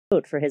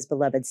vote for his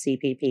beloved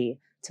CPP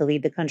to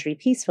lead the country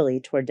peacefully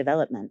toward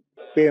development.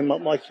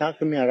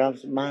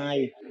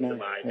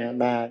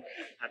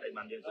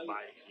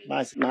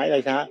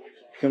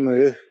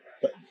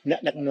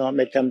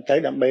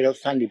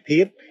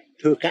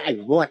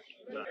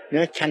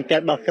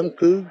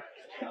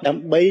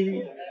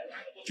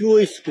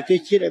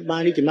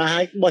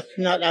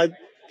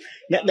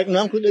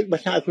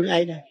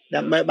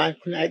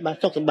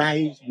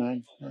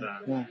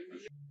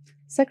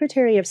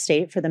 Secretary of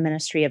State for the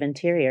Ministry of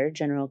Interior,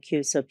 General Q.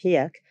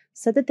 Sopiak,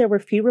 said that there were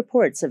few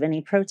reports of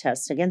any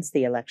protests against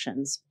the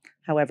elections.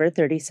 However,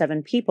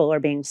 37 people are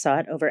being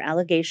sought over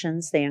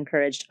allegations they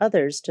encouraged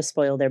others to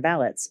spoil their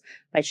ballots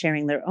by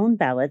sharing their own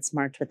ballots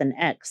marked with an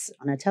X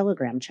on a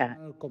Telegram chat.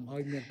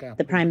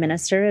 The Prime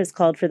Minister has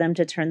called for them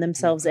to turn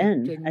themselves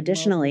in.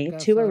 Additionally,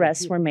 2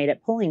 arrests were made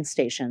at polling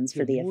stations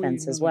for the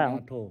offense as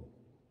well.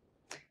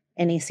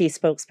 NEC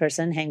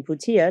spokesperson Heng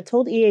Putia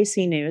told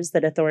EAC News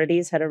that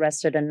authorities had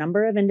arrested a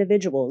number of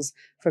individuals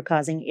for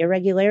causing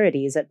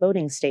irregularities at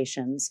voting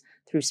stations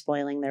through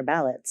spoiling their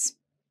ballots.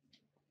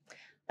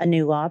 A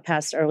new law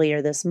passed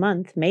earlier this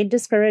month made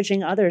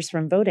discouraging others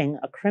from voting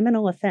a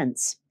criminal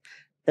offense.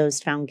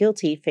 Those found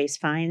guilty face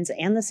fines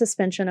and the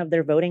suspension of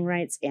their voting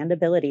rights and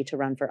ability to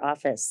run for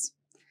office.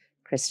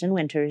 Kristen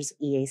Winters,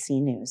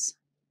 EAC News.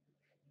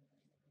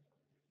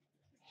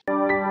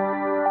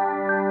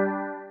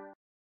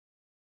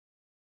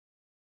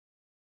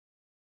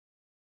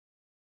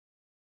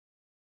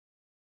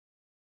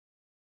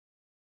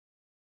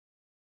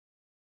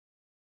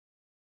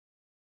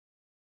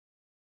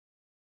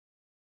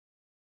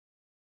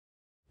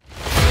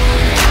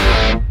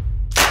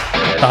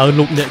 Tao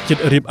lục nhẹ chít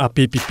rịp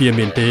api pipi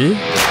miền tế.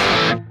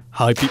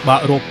 Hai bị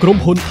bạ rô krom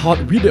hôn thọt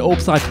video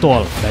sai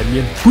tol đại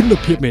miền cún lập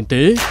hiệp miền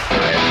tế.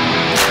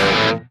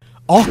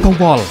 Ốc công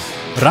vol,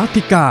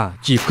 Ratika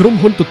chỉ krom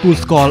hôn tụt tuôn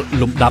skol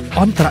lục đạp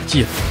on tra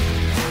chiết.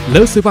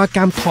 Lỡ sẽ va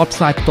cam thọt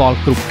sai tol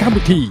krom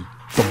Campuchia,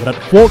 tổng rật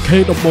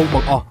 4K đồng bông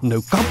bằng ọc nếu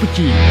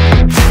Campuchia.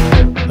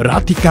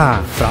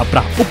 Ratika ra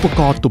bạc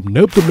upakor tụm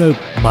nớp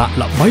mà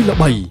là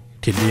bay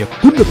thì lia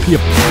cún lập hiệp.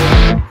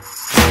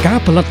 ការ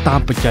ផលិតតាម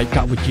បច្ចេក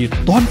វិទ្យា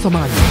ទាន់ស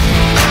ម័យ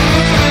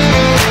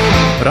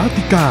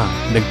Ratika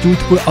នឹងជួយ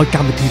ធ្វើឲ្យក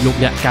ម្មវិធីលោក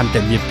អ្នកកាន់តែ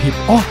មានភាព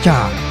អស្ចា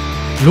រ្យ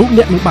លោក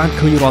អ្នកនឹងបាន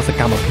ឃើញរាល់ស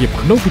កម្មភាព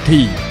ក្នុងពិ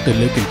ធីទៅ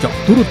លើកញ្ចក់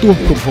ទូរទស្ស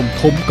ន៍ទំហំ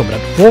ធំកម្រិ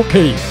ត 4K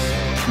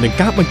និង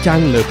ការបញ្ចាំង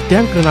លើផ្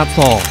ទាំងក្រណាត់ស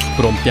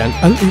ព្រមទាំង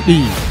LED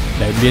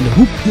ដែលមាន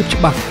រូបភាពច្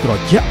បាស់ត្រ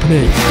ជាក់ភ្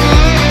នែក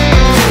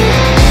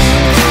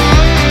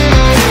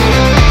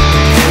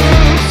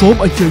សូម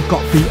អញ្ជើញក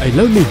ក់ពីឥ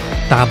ឡូវនេះ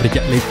តាមរ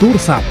យៈលេខទូរ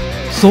ស័ព្ទ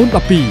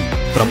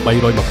 012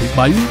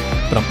 823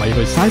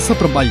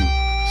 848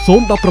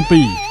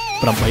 017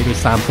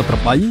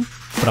 838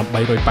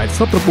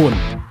 889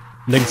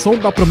 និង 016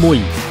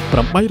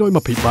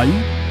 823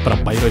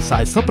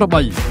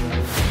 848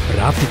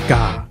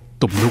 Ratika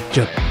ទំនុក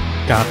ចិត្ត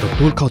ការទ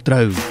ទួលខុសត្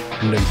រូវ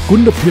និងគុ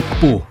ណភាពខ្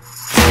ពស់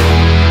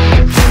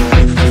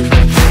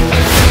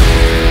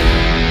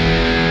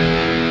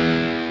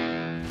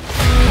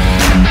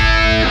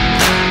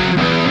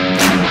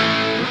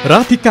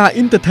Ratika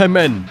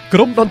Entertainment ក្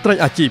រុមតន្ត្រី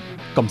អាជីព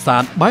កំសា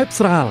ន្តបែប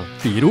ស្រាល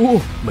ពីរោះ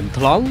មិន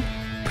ថ្លង់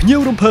ភ្ញៀវ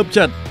រំភើប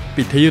ចិត្ត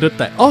ពិធីរឹត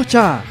តែអស្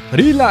ចារ្យ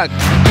Relax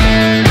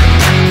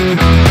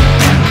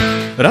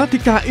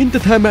Ratika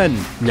Entertainment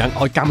ញ៉ាំង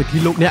ឲ្យកម្មវិធី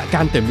លោកអ្នក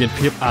កាន់តែមាន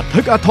ភាពអ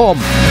ធិកអធម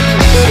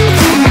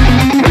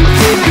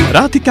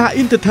Ratika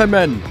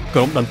Entertainment ក្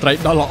រុមតន្ត្រី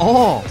ដ៏ល្អ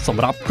ស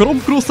ម្រាប់ក្រុម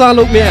គ្រួសារ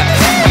លោកអ្នក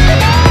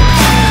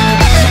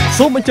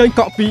សូមអញ្ជើញ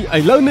កក់ពីឥ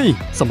ឡូវនេះ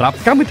សម្រាប់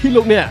កម្មវិធី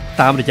លោកអ្នក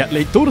តាមរយៈ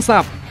លេខទូរស័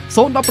ព្ទ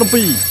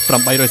 017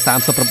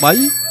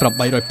 838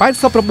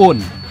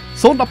 889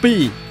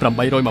 012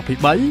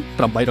 823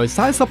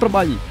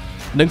 848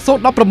 និង 016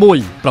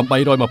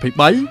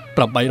 823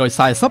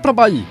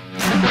 848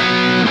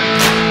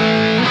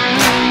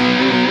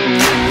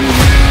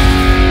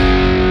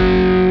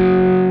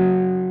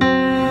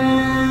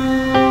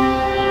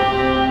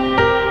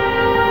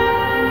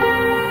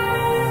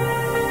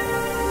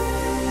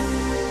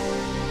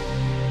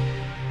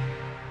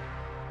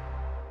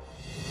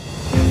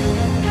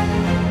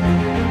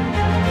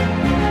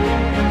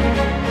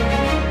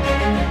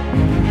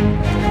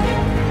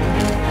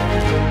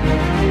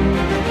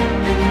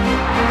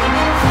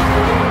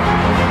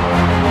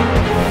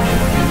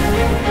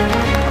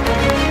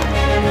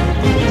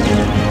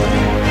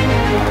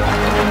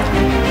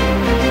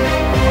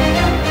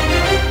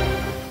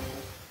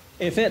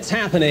 If it's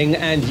happening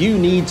and you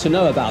need to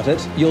know about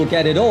it, you'll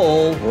get it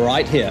all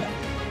right here.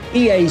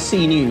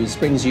 EAC News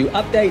brings you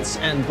updates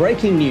and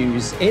breaking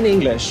news in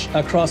English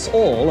across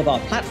all of our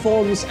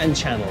platforms and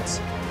channels.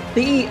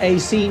 The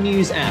EAC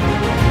News app,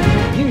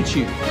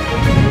 YouTube,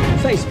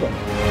 Facebook,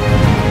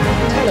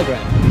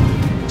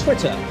 Telegram,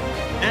 Twitter,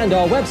 and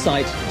our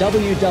website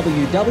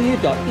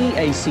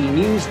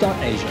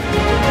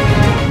www.eacnews.asia.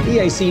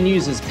 EAC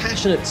News'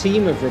 passionate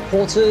team of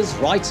reporters,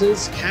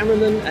 writers,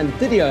 cameramen and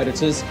video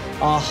editors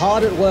are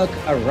hard at work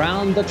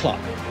around the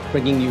clock.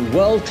 bringing you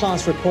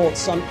world-class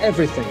reports on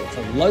everything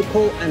from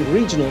local and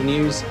regional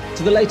news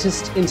to the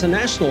latest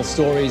international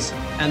stories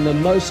and the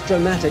most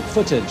dramatic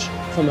footage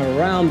from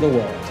around the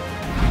world.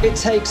 It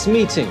takes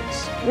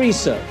meetings,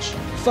 research,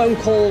 phone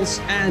calls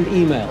and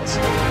emails.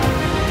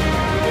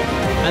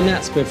 And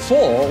that's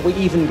before we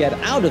even get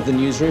out of the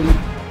newsroom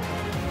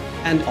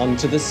and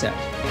onto the set.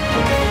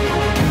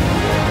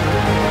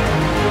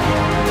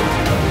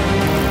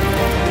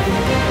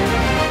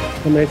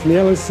 I'm Anthony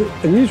Ellis,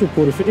 a news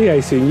reporter for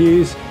EAC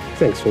News.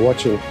 Thanks for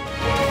watching.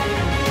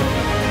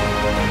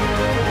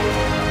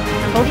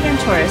 Cambodian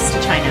tourist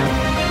to China.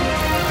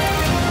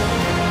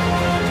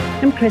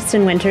 I'm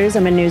Kristen Winters.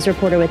 I'm a news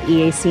reporter with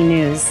EAC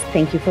News.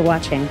 Thank you for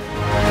watching.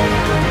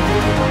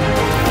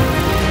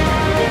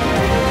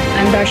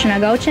 I'm Darshana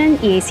Gauchan,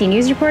 EAC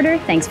News reporter.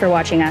 Thanks for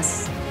watching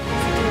us.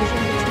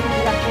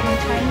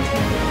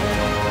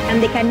 I'm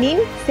Dekha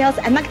Nim, Sales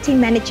and Marketing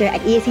Manager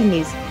at EAC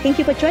News. Thank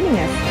you for joining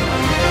us.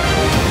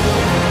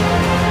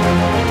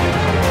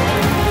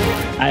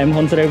 I am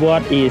Honsare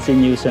Ward, EAC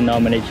News Channel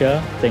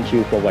Manager. Thank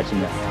you for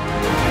watching us.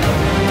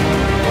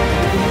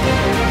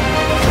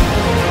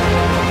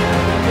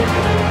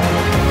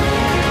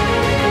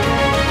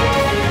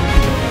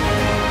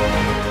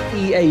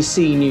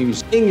 EAC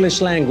News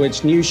English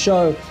language news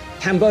show,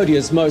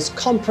 Cambodia's most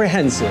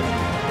comprehensive,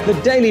 the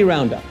Daily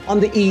Roundup on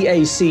the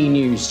EAC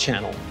News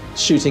channel,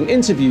 shooting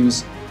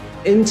interviews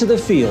into the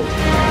field.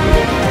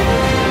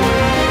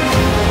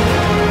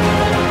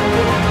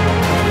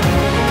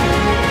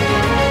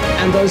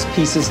 And those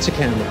pieces to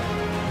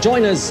camera.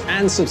 Join us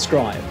and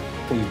subscribe.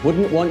 We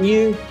wouldn't want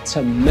you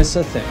to miss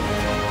a thing.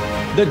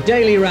 The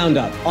Daily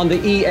Roundup on the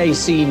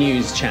EAC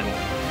News channel.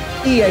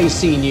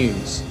 EAC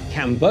News,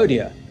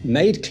 Cambodia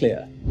made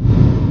clear.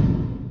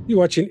 You're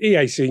watching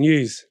EAC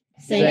News.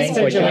 Thanks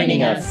for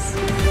joining us.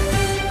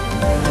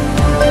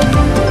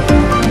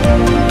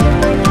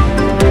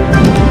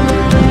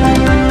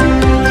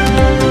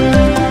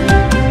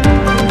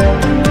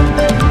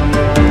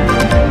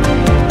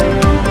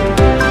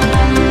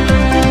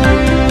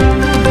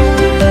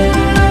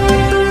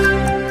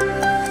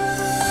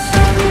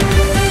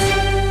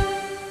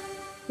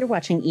 You're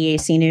watching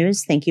EAC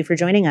News. Thank you for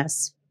joining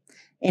us.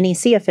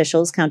 NEC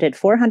officials counted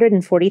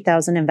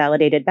 440,000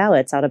 invalidated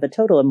ballots out of a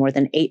total of more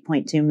than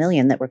 8.2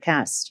 million that were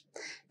cast.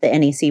 The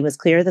NEC was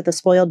clear that the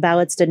spoiled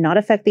ballots did not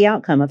affect the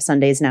outcome of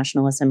Sunday's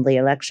National Assembly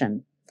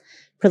election.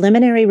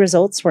 Preliminary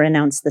results were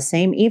announced the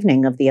same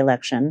evening of the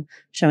election,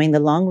 showing the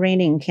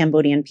long-reigning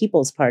Cambodian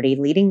People's Party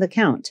leading the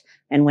count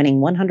and winning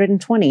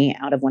 120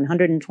 out of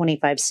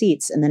 125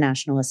 seats in the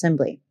National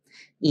Assembly.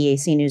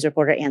 EAC News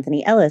reporter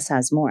Anthony Ellis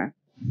has more.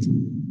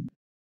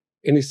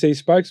 NEC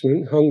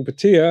spokesman Hung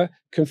Bhatia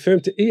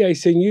confirmed to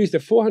EAC News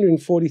that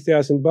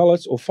 440,000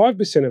 ballots, or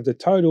 5% of the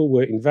total,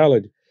 were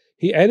invalid.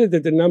 He added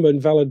that the number of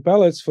invalid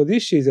ballots for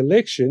this year's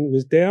election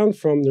was down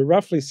from the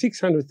roughly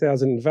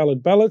 600,000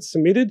 invalid ballots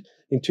submitted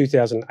in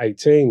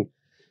 2018.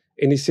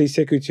 NEC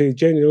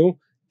Secretary-General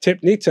Tep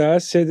Nita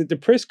said at the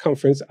press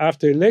conference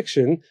after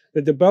election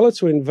that the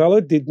ballots were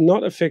invalid did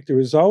not affect the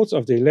results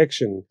of the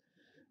election.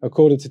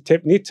 According to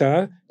Tep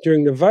Nita,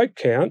 during the vote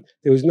count,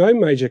 there was no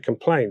major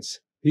complaints.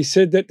 He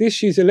said that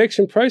this year's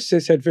election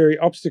process had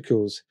various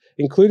obstacles,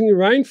 including the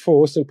rain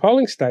forced the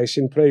polling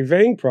station Prey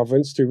Veng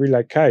province to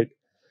relocate.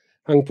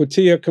 Hung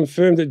Bhatia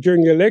confirmed that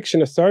during the election,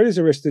 authorities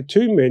arrested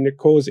 2 men that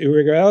caused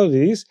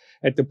irregularities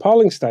at the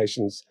polling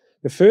stations,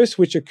 the first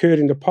which occurred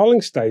in the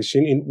polling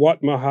station in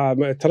Wat Maha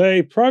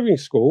Matre Primary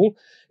School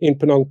in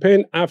Phnom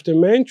Penh after a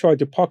man tried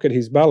to pocket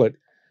his ballot.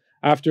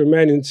 After a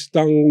man in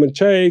Stung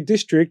Manche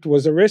district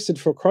was arrested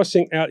for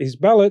crossing out his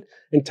ballot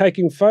and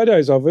taking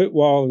photos of it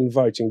while in the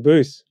voting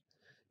booth.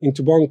 In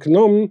Tumbon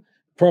Knom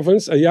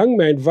province, a young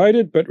man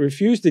voted but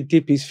refused to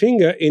dip his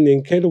finger in the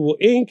incredible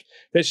ink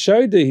that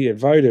showed that he had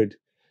voted.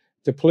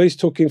 The police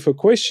took him for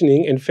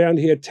questioning and found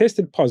he had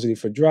tested positive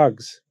for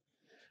drugs.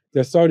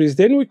 The authorities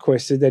then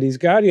requested that his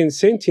guardian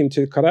sent him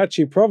to the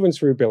Karachi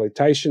Province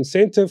Rehabilitation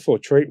Centre for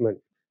treatment.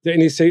 The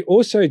NEC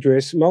also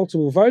addressed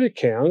multiple voter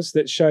counts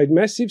that showed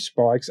massive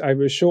spikes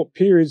over short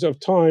periods of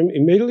time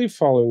immediately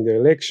following the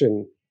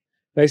election.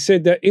 They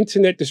said that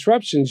internet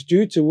disruptions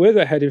due to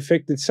weather had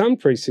affected some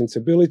precincts'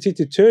 ability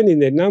to turn in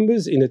their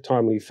numbers in a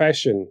timely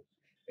fashion.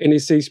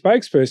 NEC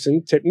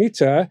spokesperson Tep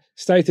Nita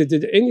stated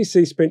that the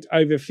NEC spent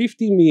over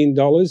 $50 million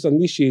on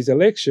this year's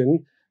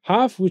election,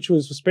 half which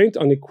was spent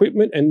on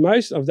equipment and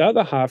most of the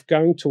other half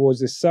going towards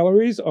the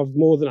salaries of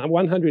more than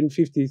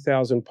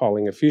 150,000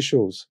 polling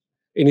officials.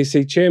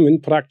 NEC Chairman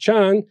Prak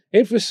Chan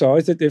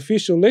emphasised that the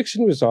official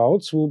election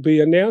results will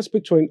be announced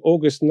between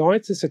August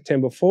 9th and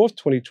September 4th,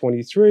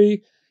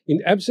 2023, in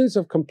absence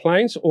of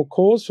complaints or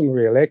calls for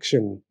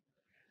re-election.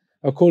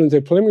 According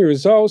to preliminary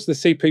results, the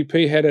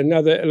CPP had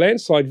another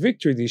landslide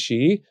victory this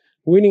year,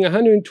 winning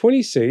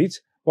 120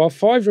 seats, while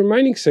 5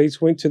 remaining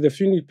seats went to the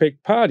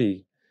Funipec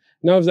Party.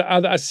 None of the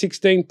other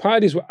 16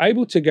 parties were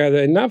able to gather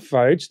enough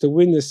votes to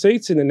win the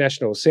seats in the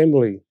National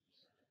Assembly.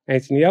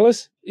 Anthony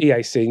Ellis,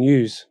 EAC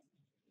News.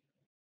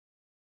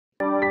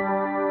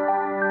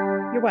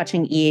 You're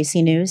watching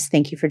EAC News.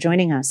 Thank you for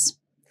joining us.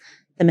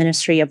 The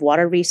Ministry of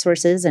Water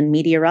Resources and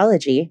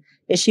Meteorology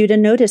issued a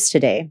notice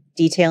today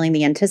detailing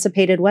the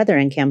anticipated weather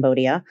in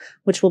Cambodia,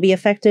 which will be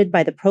affected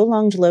by the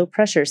prolonged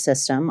low-pressure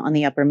system on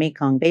the upper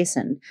Mekong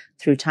Basin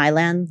through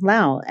Thailand,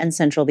 Laos, and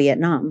central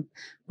Vietnam,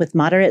 with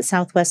moderate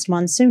southwest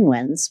monsoon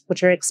winds,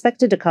 which are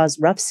expected to cause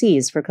rough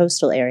seas for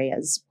coastal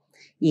areas.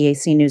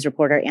 EAC News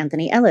reporter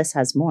Anthony Ellis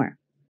has more.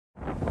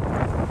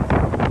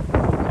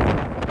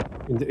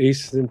 In the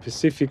eastern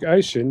Pacific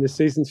Ocean, the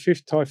season's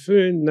fifth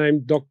typhoon,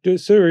 named Dr.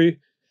 Suri,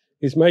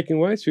 is making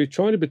way through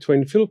China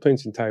between the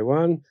Philippines and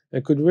Taiwan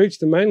and could reach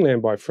the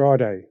mainland by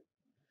Friday.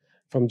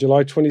 From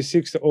July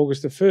 26 to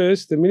August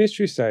 1st, the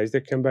ministry says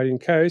that Cambodian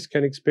coast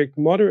can expect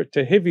moderate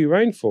to heavy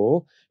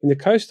rainfall in the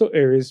coastal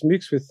areas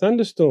mixed with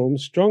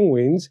thunderstorms, strong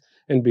winds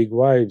and big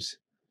waves.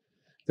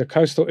 The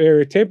coastal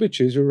area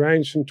temperatures will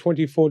range from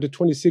 24 to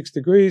 26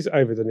 degrees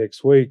over the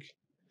next week.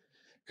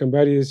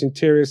 Cambodia's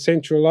interior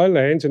central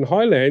lowlands and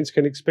highlands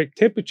can expect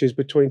temperatures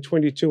between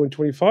 22 and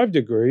 25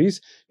 degrees,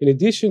 in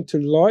addition to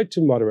light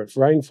to moderate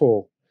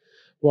rainfall,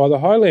 while the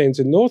highlands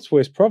and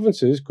northwest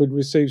provinces could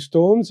receive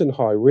storms and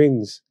high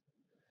winds.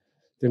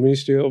 The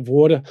Ministry of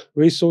Water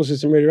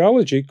Resources and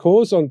Meteorology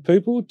calls on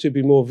people to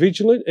be more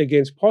vigilant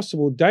against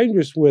possible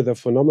dangerous weather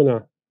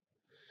phenomena.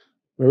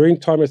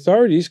 Maritime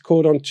authorities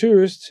called on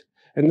tourists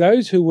and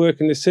those who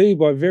work in the sea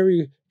by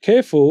very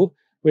careful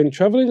when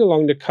travelling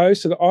along the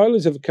coast of the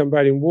islands of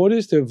Cambodian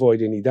waters to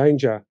avoid any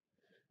danger.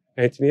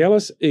 Anthony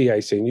Ellis,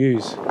 EAC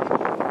News.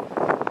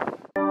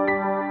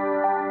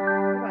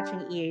 You're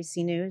watching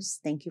EAC News.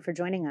 Thank you for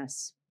joining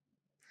us.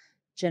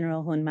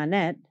 General Hun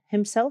Manet,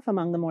 himself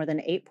among the more than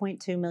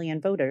 8.2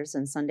 million voters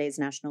in Sunday's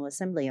National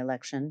Assembly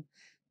election,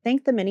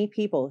 thanked the many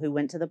people who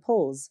went to the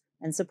polls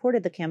and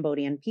supported the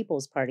Cambodian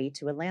People's Party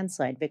to a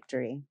landslide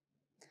victory.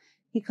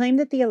 He claimed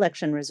that the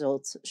election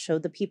results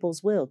showed the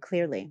people's will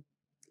clearly.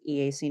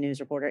 EAC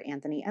News reporter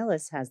Anthony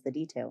Ellis has the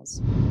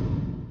details.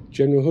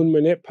 General Hun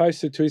Manet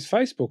posted to his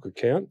Facebook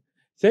account,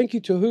 "Thank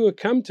you to who have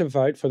come to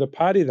vote for the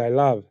party they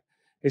love,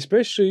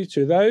 especially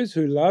to those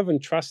who love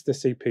and trust the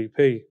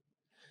CPP."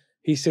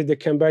 He said the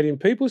Cambodian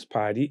People's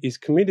Party is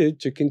committed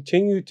to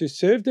continue to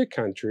serve the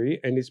country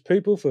and its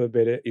people for a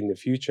better in the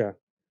future.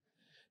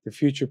 The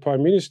future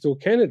Prime Minister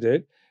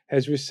candidate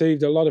has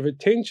received a lot of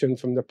attention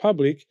from the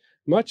public,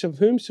 much of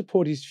whom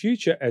support his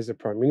future as the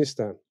Prime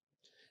Minister.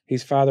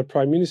 His father,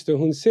 Prime Minister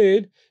Hun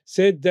Sen,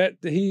 said that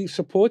he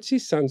supports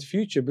his son's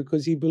future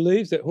because he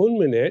believes that Hun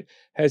Manet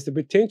has the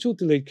potential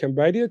to lead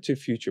Cambodia to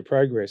future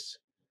progress.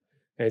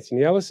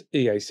 Anthony Ellis,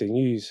 EAC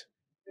News.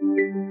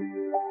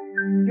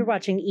 You're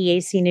watching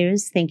EAC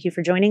News. Thank you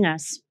for joining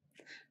us.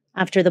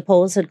 After the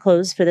polls had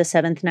closed for the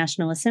 7th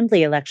National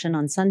Assembly election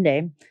on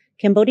Sunday,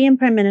 Cambodian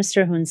Prime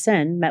Minister Hun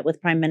Sen met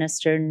with Prime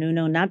Minister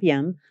Nuno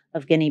Nabiam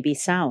of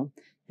Guinea-Bissau,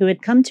 who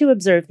had come to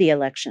observe the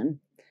election.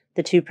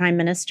 The two prime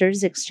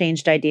ministers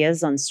exchanged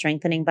ideas on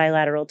strengthening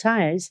bilateral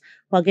ties,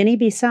 while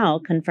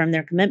Guinea-Bissau confirmed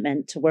their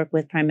commitment to work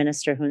with Prime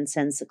Minister Hun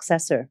Sen's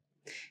successor.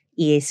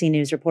 EAC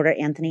News reporter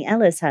Anthony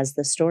Ellis has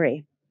the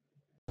story.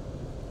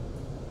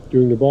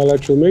 During the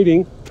bilateral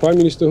meeting, Prime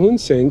Minister Hun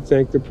Sen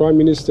thanked the Prime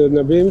Minister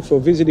Nabiam for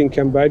visiting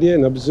Cambodia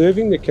and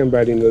observing the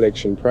Cambodian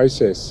election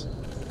process.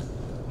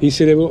 He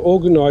said they will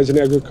organise an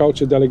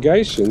agriculture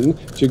delegation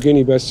to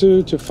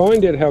Guinea-Bissau to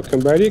find out how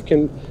Cambodia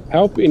can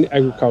help in the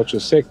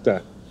agricultural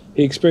sector.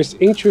 He expressed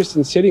interest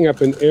in setting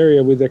up an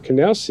area with a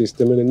canal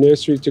system and a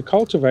nursery to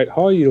cultivate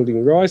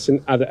high-yielding rice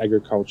and other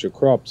agricultural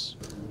crops.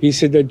 He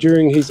said that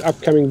during his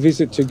upcoming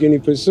visit to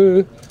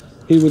Guinea-Bissau,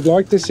 he would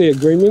like to see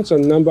agreements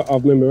on a number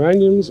of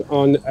memorandums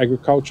on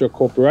agricultural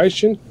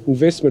cooperation,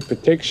 investment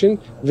protection,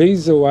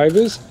 visa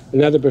waivers,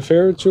 and other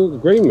preferential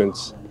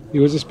agreements. He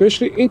was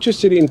especially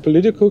interested in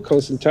political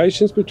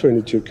consultations between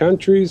the two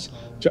countries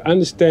to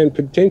understand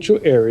potential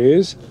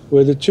areas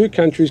where the two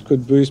countries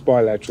could boost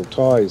bilateral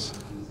ties.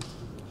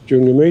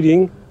 During the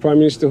meeting, Prime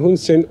Minister Hun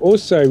Sen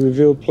also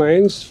revealed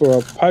plans for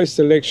a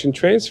post-election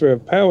transfer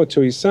of power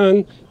to his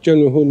son,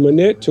 General Hun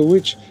Manet, to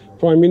which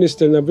Prime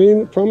Minister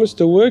Nabiam promised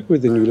to work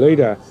with the new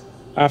leader.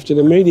 After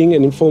the meeting,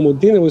 an informal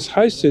dinner was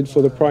hosted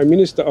for the Prime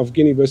Minister of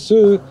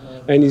Guinea-Bissau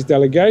and his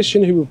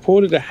delegation, who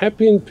reported a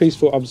happy and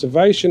peaceful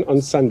observation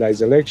on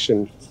Sunday's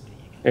election.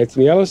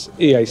 Anthony Ellis,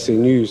 EAC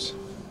News.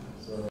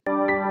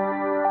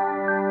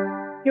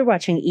 You're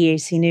watching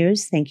EAC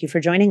News. Thank you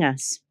for joining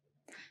us.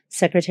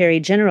 Secretary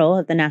General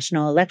of the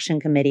National Election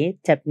Committee,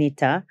 Tep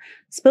Nita,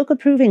 spoke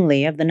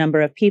approvingly of the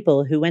number of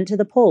people who went to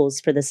the polls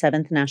for the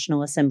 7th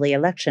National Assembly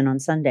election on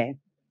Sunday.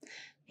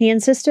 He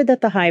insisted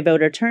that the high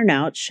voter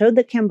turnout showed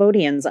that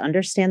Cambodians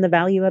understand the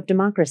value of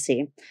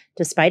democracy,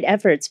 despite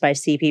efforts by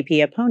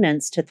CPP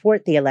opponents to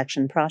thwart the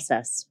election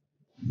process.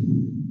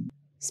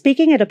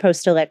 Speaking at a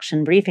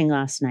post-election briefing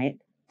last night,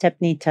 Tep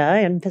Nita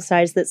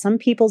emphasized that some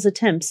people's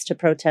attempts to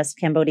protest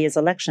Cambodia's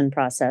election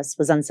process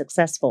was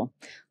unsuccessful,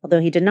 although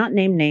he did not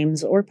name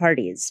names or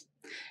parties.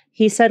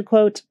 He said,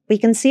 quote, "We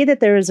can see that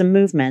there is a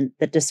movement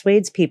that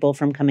dissuades people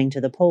from coming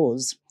to the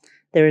polls.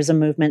 There is a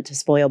movement to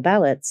spoil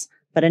ballots,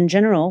 but in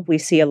general, we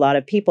see a lot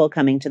of people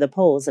coming to the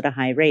polls at a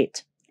high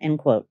rate," end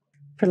quote.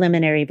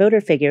 Preliminary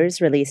voter figures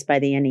released by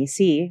the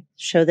NEC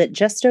show that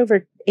just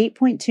over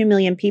 8.2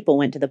 million people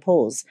went to the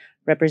polls,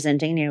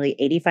 representing nearly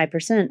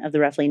 85% of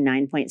the roughly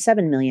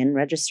 9.7 million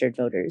registered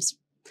voters.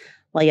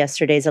 While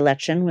yesterday's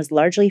election was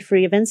largely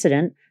free of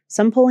incident,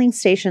 some polling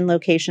station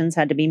locations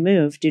had to be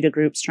moved due to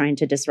groups trying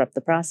to disrupt the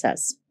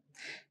process.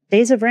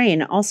 Days of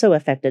rain also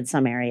affected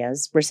some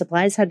areas, where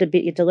supplies had to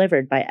be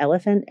delivered by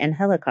elephant and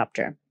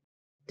helicopter.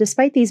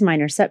 Despite these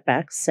minor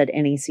setbacks, said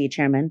NEC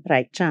Chairman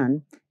Praik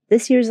Chan,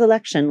 this year's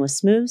election was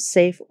smooth,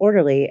 safe,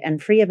 orderly, and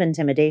free of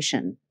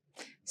intimidation.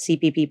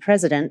 CPP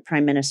President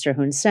Prime Minister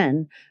Hun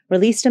Sen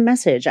released a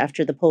message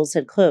after the polls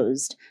had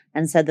closed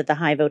and said that the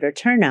high voter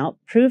turnout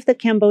proved that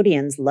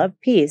Cambodians love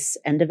peace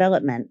and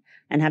development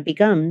and have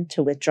begun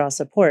to withdraw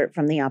support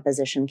from the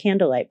opposition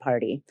Candlelight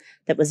Party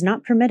that was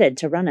not permitted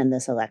to run in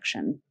this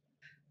election.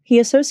 He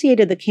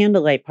associated the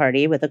Candlelight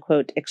Party with a,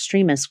 quote,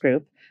 extremist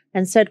group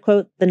and said,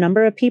 quote, the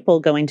number of people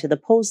going to the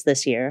polls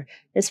this year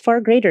is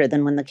far greater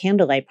than when the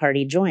Candlelight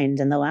Party joined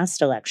in the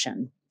last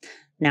election.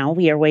 Now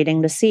we are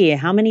waiting to see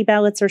how many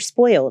ballots are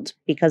spoiled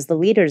because the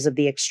leaders of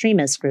the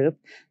extremist group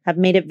have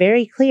made it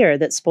very clear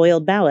that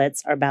spoiled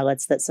ballots are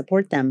ballots that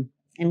support them,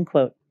 end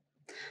quote.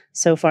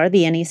 So far,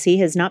 the NEC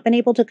has not been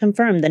able to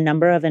confirm the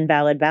number of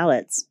invalid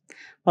ballots.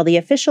 While the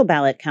official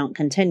ballot count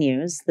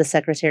continues, the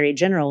Secretary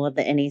General of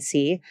the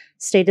NEC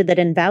stated that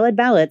invalid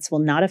ballots will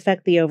not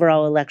affect the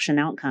overall election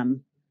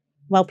outcome.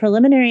 While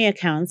preliminary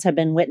accounts have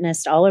been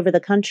witnessed all over the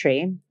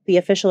country, the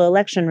official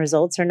election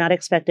results are not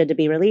expected to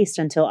be released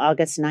until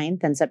August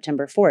 9th and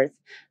September 4th,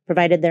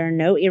 provided there are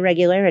no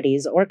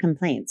irregularities or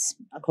complaints.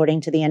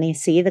 According to the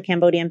NEC, the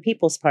Cambodian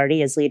People's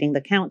Party is leading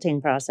the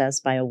counting process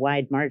by a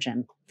wide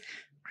margin.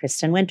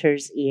 Kristen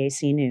Winters,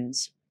 EAC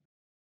News.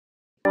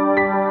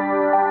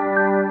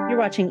 You're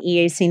watching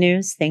EAC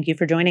News. Thank you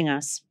for joining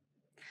us.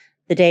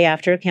 The day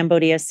after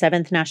Cambodia's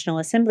 7th National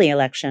Assembly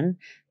election,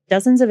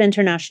 dozens of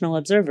international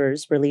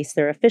observers released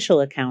their official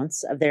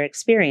accounts of their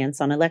experience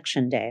on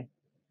Election Day.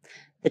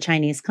 The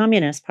Chinese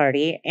Communist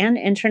Party and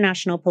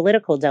international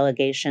political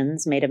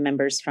delegations made of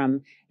members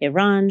from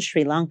Iran,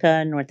 Sri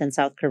Lanka, North and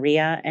South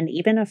Korea, and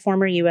even a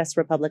former U.S.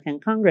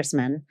 Republican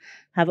congressman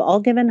have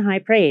all given high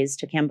praise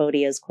to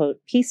Cambodia's, quote,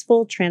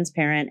 peaceful,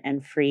 transparent,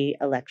 and free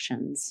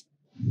elections.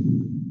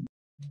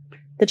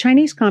 The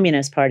Chinese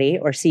Communist Party,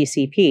 or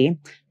CCP,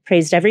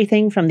 praised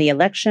everything from the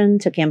election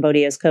to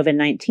Cambodia's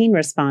COVID-19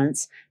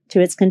 response to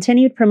its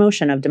continued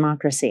promotion of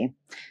democracy.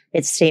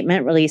 Its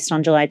statement released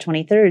on July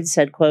 23rd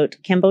said, quote,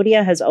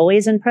 Cambodia has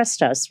always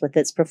impressed us with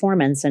its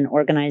performance in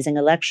organizing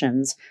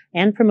elections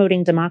and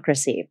promoting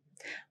democracy.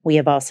 We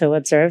have also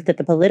observed that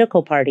the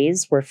political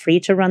parties were free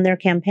to run their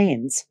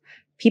campaigns.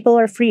 People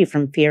are free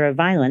from fear of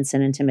violence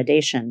and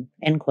intimidation,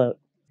 end quote.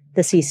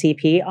 The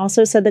CCP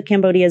also said that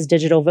Cambodia's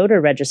digital voter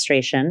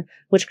registration,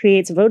 which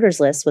creates voters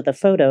lists with a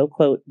photo,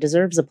 quote,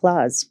 deserves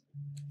applause.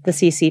 The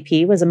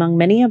CCP was among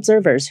many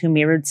observers who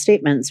mirrored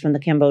statements from the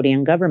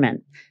Cambodian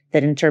government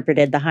that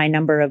interpreted the high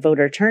number of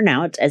voter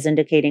turnout as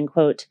indicating,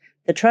 quote,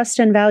 the trust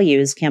and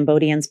values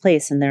Cambodians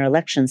place in their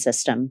election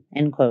system,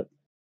 end quote.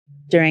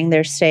 During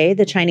their stay,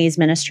 the Chinese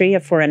Ministry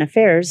of Foreign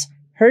Affairs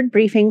heard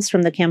briefings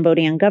from the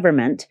Cambodian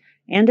government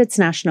and its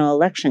National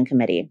Election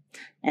Committee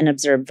and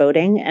observed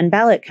voting and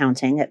ballot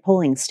counting at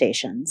polling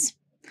stations.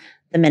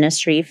 The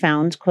ministry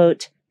found,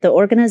 quote, the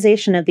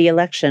organization of the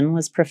election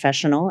was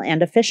professional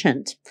and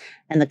efficient,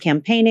 and the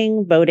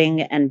campaigning,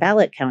 voting, and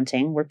ballot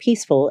counting were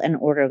peaceful and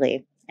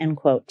orderly, end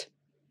quote.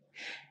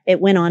 It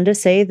went on to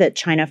say that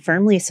China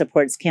firmly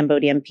supports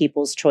Cambodian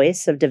people's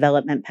choice of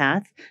development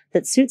path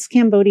that suits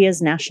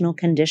Cambodia's national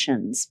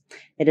conditions.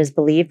 It is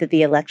believed that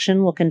the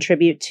election will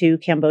contribute to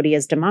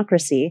Cambodia's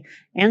democracy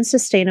and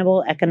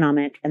sustainable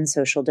economic and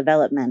social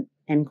development,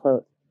 end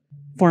quote.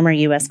 Former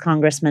U.S.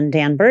 Congressman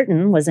Dan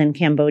Burton was in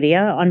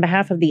Cambodia on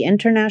behalf of the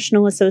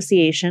International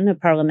Association of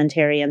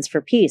Parliamentarians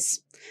for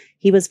Peace.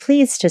 He was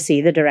pleased to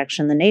see the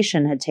direction the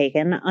nation had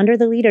taken under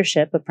the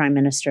leadership of Prime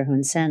Minister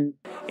Hun Sen.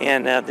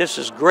 And this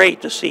is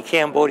great to see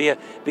Cambodia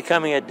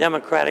becoming a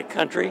democratic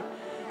country,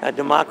 a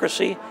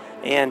democracy,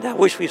 and I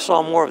wish we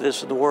saw more of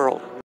this in the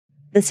world.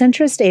 The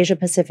centrist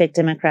Asia-Pacific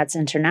Democrats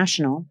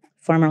International,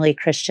 formerly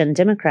Christian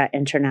Democrat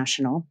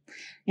International,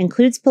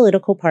 includes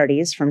political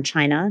parties from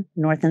China,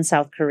 North and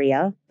South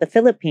Korea, the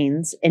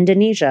Philippines,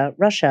 Indonesia,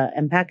 Russia,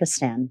 and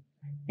Pakistan.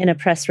 In a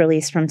press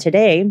release from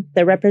today,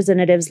 the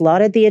representatives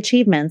lauded the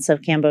achievements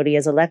of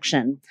Cambodia's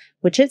election,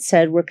 which it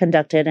said were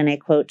conducted in a,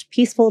 quote,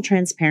 peaceful,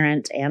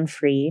 transparent, and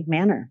free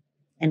manner,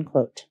 end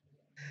quote.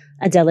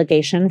 A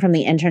delegation from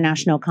the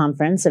International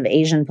Conference of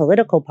Asian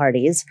Political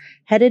Parties,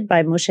 headed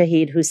by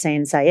Mushahid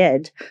Hussein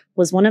Syed,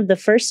 was one of the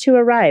first to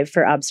arrive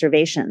for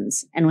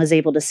observations and was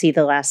able to see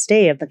the last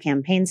day of the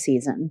campaign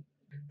season.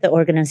 The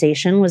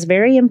organization was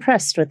very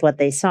impressed with what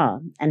they saw,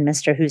 and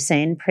Mr.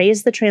 Hussein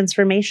praised the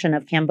transformation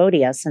of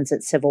Cambodia since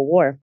its civil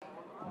war.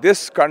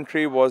 This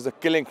country was the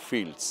killing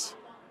fields.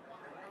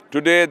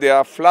 Today they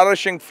are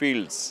flourishing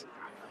fields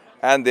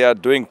and they are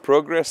doing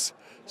progress.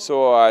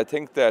 So I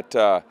think that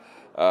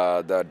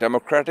the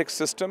democratic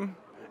system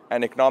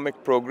and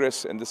economic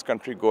progress in this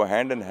country go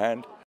hand in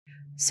hand.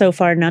 So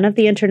far, none of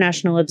the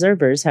international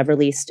observers have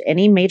released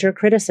any major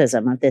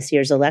criticism of this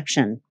year's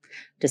election,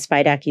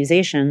 despite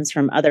accusations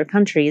from other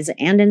countries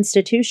and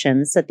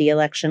institutions that the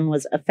election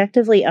was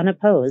effectively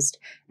unopposed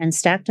and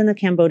stacked in the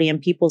Cambodian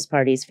People's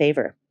Party's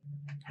favor.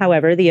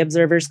 However, the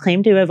observers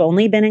claim to have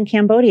only been in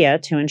Cambodia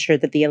to ensure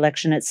that the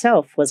election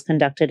itself was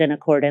conducted in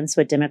accordance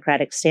with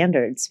democratic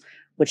standards,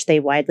 which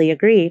they widely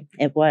agree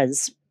it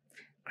was.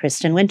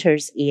 Kristen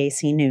Winters,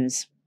 EAC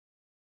News.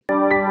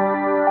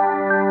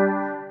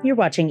 You're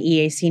watching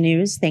EAC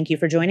News. Thank you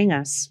for joining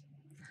us.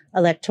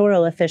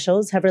 Electoral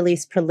officials have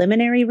released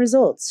preliminary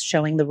results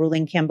showing the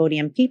ruling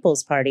Cambodian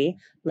People's Party,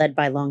 led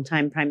by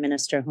longtime Prime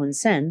Minister Hun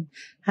Sen,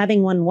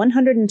 having won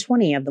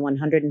 120 of the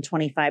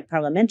 125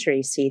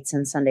 parliamentary seats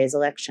in Sunday's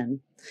election.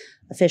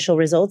 Official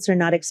results are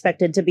not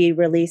expected to be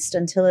released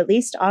until at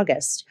least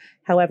August.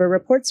 However,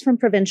 reports from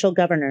provincial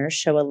governors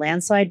show a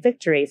landslide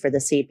victory for the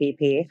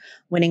CPP,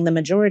 winning the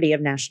majority of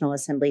National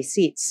Assembly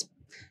seats.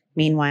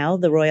 Meanwhile,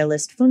 the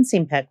royalist Phun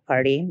Simpek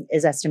Party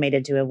is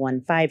estimated to have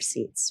won 5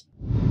 seats.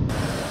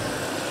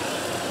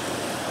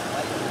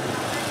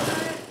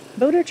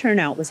 Voter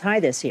turnout was high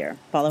this year,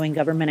 following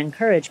government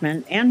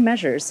encouragement and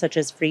measures such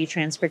as free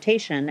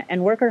transportation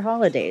and worker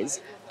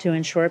holidays to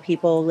ensure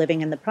people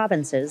living in the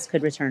provinces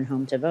could return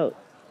home to vote.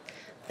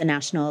 The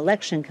National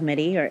Election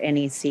Committee, or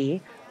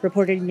NEC,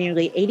 reported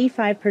nearly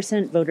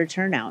 85% voter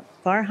turnout,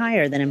 far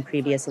higher than in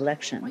previous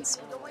elections.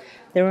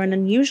 There were an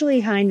unusually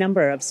high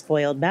number of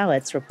spoiled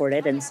ballots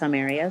reported in some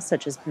areas,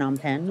 such as Phnom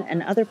Penh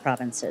and other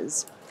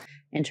provinces.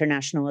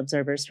 International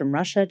observers from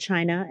Russia,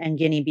 China, and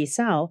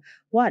Guinea-Bissau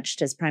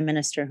watched as Prime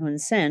Minister Hun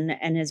Sen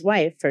and his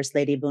wife, First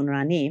Lady Bun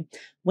Rani,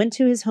 went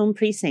to his home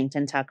precinct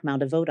in Tak Mau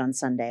to vote on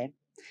Sunday.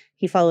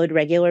 He followed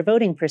regular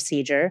voting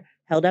procedure,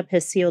 held up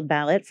his sealed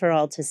ballot for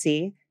all to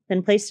see,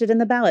 then placed it in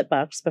the ballot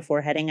box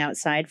before heading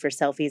outside for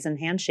selfies and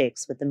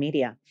handshakes with the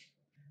media.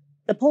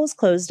 The polls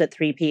closed at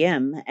 3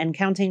 p.m., and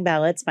counting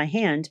ballots by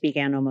hand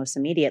began almost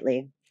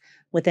immediately.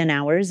 Within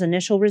hours,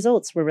 initial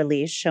results were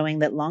released showing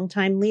that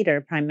longtime leader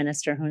Prime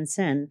Minister Hun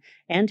Sen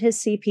and his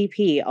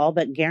CPP all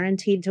but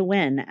guaranteed to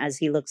win as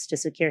he looks to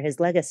secure his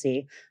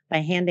legacy by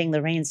handing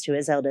the reins to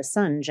his eldest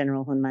son,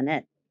 General Hun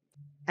Manet.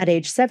 At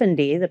age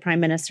 70, the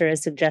Prime Minister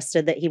has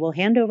suggested that he will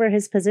hand over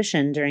his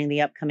position during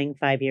the upcoming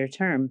 5-year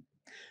term.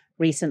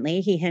 Recently,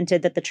 he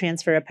hinted that the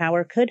transfer of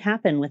power could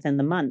happen within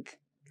the month.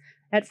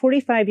 At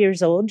 45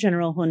 years old,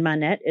 General Hun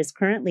Manet is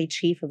currently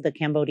chief of the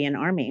Cambodian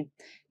Army.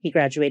 He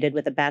graduated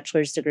with a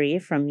bachelor's degree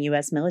from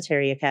U.S.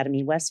 Military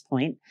Academy West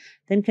Point,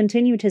 then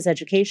continued his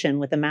education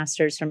with a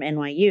master's from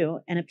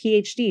NYU and a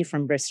PhD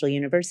from Bristol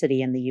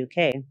University in the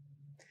UK.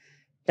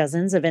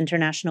 Dozens of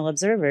international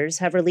observers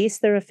have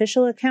released their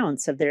official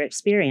accounts of their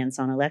experience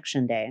on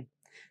Election Day.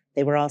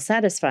 They were all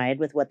satisfied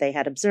with what they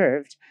had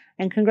observed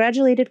and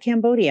congratulated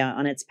Cambodia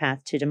on its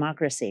path to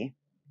democracy.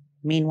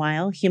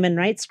 Meanwhile, human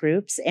rights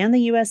groups and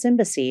the U.S.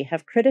 Embassy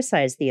have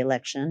criticized the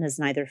election as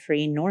neither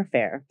free nor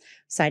fair,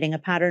 citing a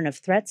pattern of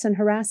threats and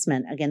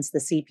harassment against the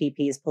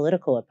CPP's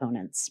political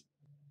opponents.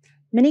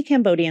 Many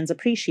Cambodians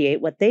appreciate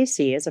what they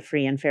see as a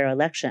free and fair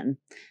election.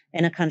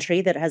 In a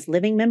country that has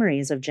living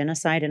memories of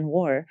genocide and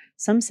war,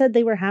 some said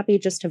they were happy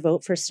just to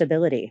vote for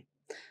stability.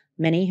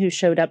 Many who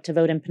showed up to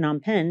vote in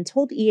Phnom Penh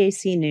told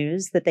EAC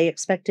News that they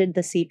expected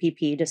the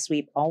CPP to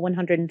sweep all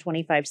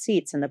 125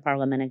 seats in the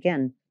parliament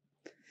again.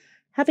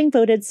 Having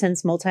voted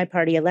since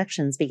multi-party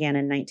elections began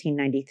in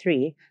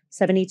 1993,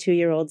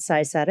 72-year-old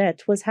Sai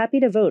Saret was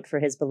happy to vote for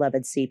his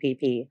beloved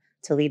CPP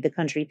to lead the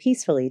country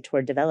peacefully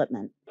toward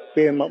development.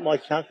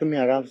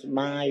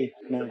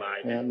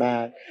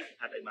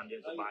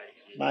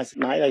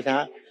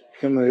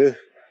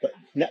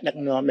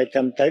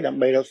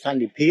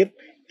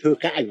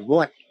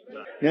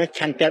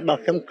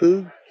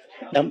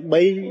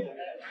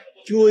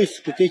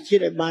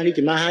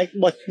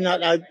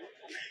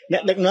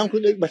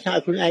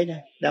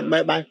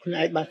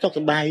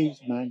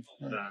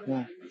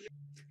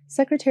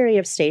 Secretary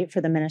of State for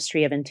the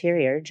Ministry of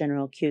Interior,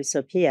 General Kyu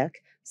Sopiak,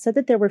 said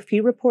that there were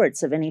few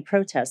reports of any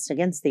protests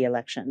against the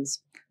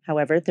elections.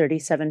 However,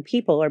 37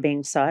 people are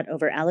being sought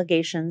over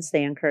allegations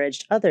they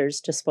encouraged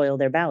others to spoil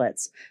their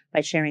ballots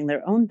by sharing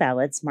their own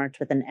ballots marked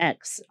with an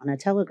X on a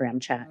Telegram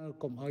chat.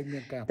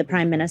 The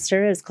Prime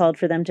Minister has called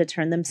for them to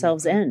turn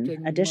themselves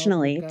in.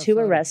 Additionally, 2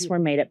 arrests were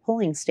made at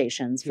polling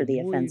stations for the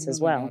offense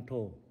as well.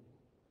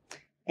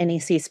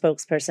 NEC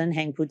spokesperson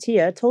Heng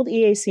Putia told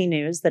EAC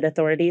News that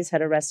authorities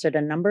had arrested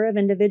a number of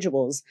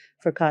individuals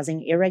for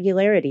causing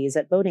irregularities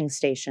at voting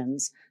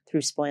stations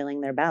through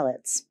spoiling their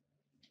ballots.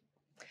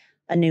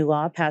 A new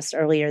law passed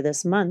earlier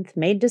this month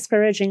made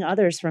discouraging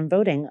others from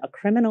voting a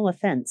criminal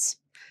offense.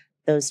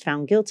 Those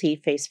found guilty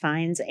face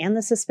fines and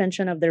the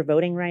suspension of their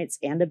voting rights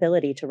and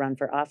ability to run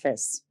for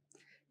office.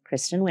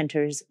 Kristen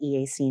Winters,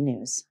 EAC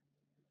News.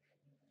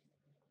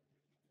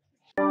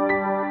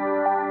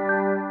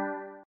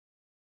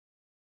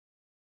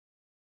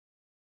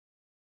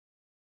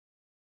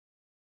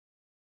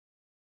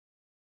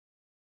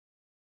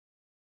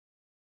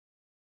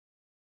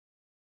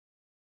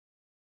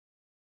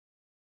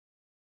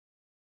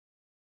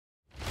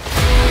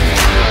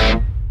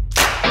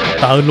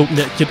 តើលោក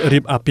អ្នកចិត្តរៀ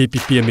បអាពាហ៍ពិ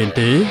ពាហ៍មែន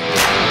ទេ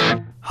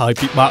ហើយ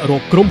ពិបាករ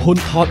កក្រុមហ៊ុន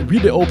ថតវី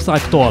ដេអូផ្សាយ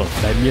ផ្ទាល់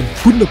ដែលមាន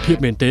គុណភាព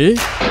មែនទេ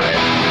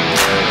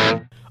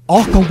អ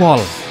ស់កង្វ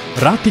ល់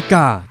រ៉ាទី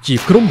កាជា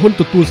ក្រុមហ៊ុន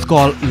ទទួលស្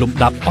គាល់លំ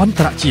ដាប់អន្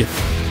តរជាតិ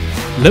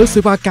លើ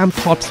សេវាកម្ម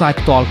ថតផ្សាយ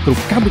ផ្ទាល់គ្រ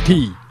ប់កម្មវិ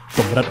ធីក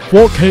ម្រិត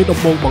 4K ដំ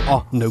បូងបង្អ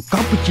ស់នៅក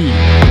ម្ពុជា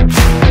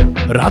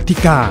រ៉ាទី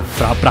កា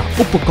ប្រើប្រាស់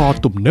ឧបករណ៍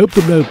ទំនើប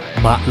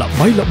ម៉ាកល្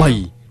បី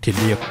ធា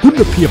នាគុ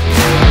ណភាព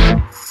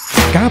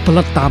ការផ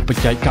លិតតាមប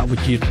ច្ចេកវិ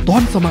ទ្យាទា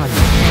ន់សម័យ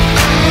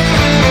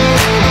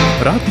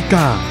រ៉ាទី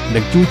កានឹ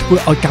ងជួយធ្វើ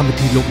ឲ្យកម្មវិ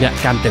ធីលោកអ្នក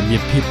កាន់តែមា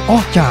នភាពអ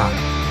ស្ចារ្យ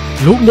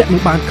លោកអ្នកនឹ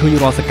ងបានឃើញ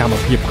រាល់សកម្ម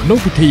ភាពក្នុង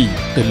ពិធី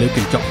ទៅលើក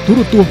ញ្ចក់ទូ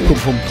រទស្សន៍ទំ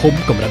ហំធំ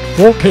កម្រិត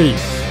 4K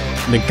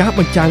និងការប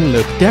ញ្ចាំង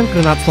លើផ្ទាំងក្រ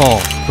ណាត់ស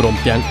ព្រម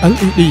ទាំង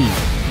LED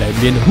ដែល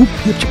មានរូប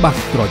ភាពច្បាស់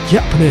ត្រជា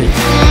ក់ភ្នែក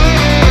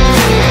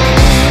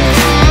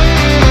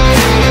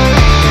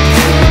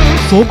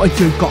សូមអញ្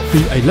ជើញកក់ពី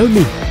ឥឡូវ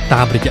នេះ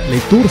តាមរយៈលេ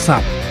ខទូរស័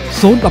ព្ទ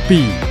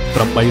012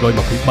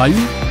 823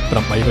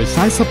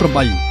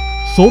 848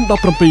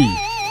 017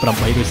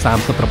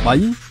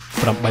 838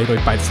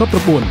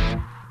 889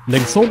និ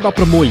ង016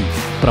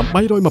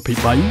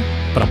 823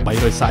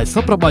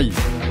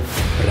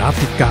 848រ៉ា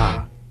ទីកា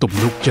ទំ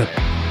នុកចិត្ត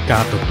កា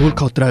រទទួល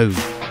ខុសត្រូវ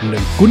និ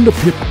ងគុណ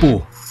ភាពខ្ព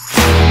ស់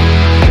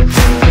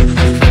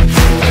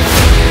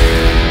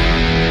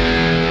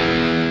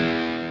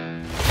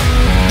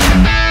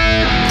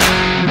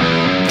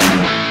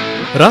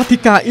រ៉ាទី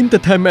កា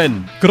Entertainment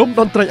ក្រុម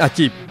តន្ត្រីអា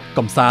ជីព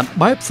កំសាន្ត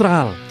បែបស្រា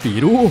លពី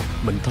រោះ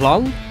មិនថ្ល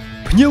ង់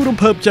ភ្ញៀវរំ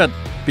ភើបចិត្ត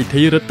ពិ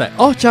ធីរឹតតែ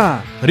អស្ចារ្យ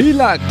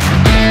Relax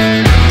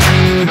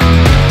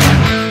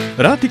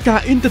រ៉ាទីកា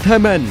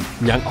Entertainment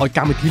ញ៉ាំងឲ្យក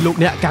ម្មវិធីលោក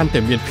អ្នកកាន់តែ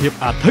មានភាព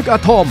អធិកអ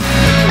ធម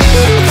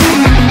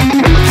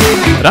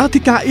រ៉ាទី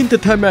កា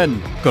Entertainment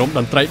ក្រុមត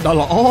ន្ត្រីដ៏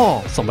ល្អ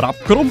សម្រាប់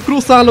ក្រុមគ្រួ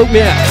សារលោក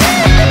អ្នក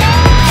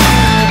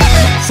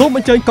សូមអ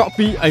ញ្ជើញកក់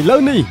ពីឥឡូ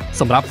វនេះ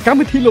សម្រាប់កម្ម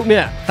វិធីលោកអ្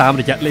នកតាម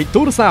រយៈលេខ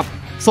ទូរស័ព្ទ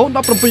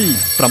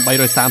017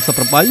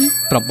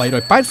 838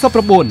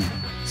 889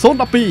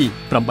 012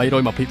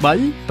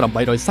 823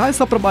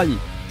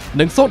 848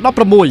និង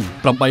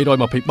016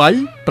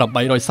 823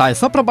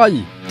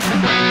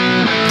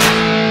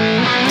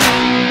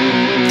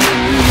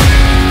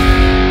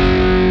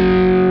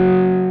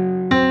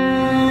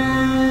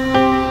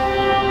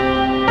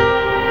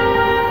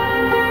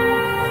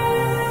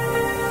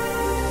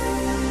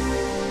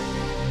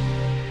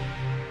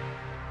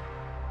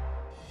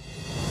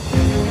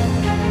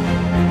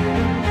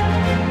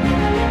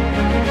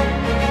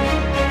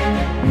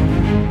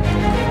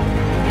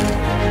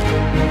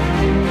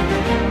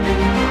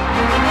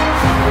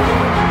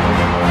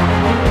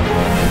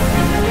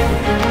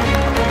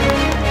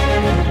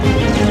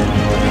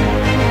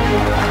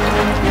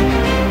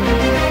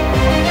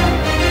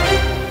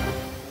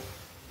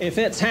 848If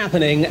it's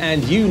happening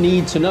and you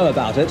need to know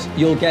about it,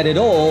 you'll get it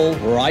all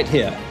right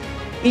here.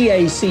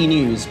 EAC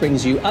News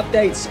brings you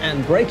updates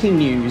and breaking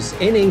news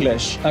in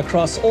English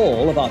across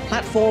all of our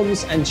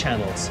platforms and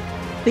channels.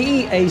 The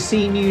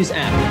EAC News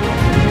app,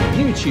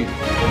 YouTube,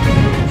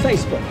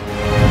 Facebook,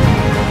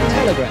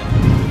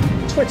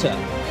 Telegram, Twitter,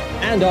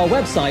 and our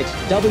website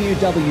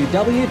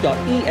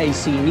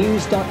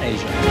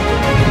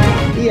www.eacnews.asia.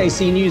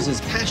 EAC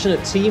News'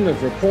 passionate team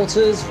of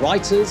reporters,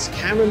 writers,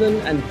 cameramen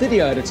and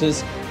video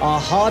editors are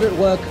hard at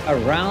work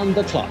around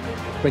the clock,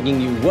 bringing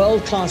you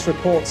world-class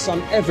reports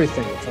on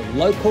everything from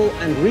local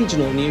and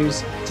regional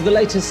news to the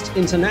latest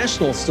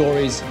international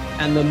stories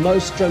and the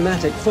most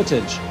dramatic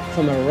footage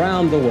from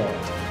around the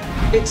world.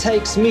 It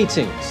takes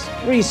meetings,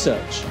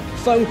 research,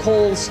 phone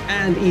calls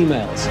and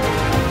emails.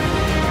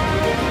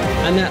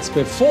 And that's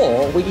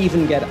before we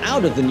even get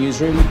out of the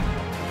newsroom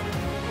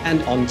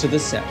and onto the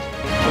set.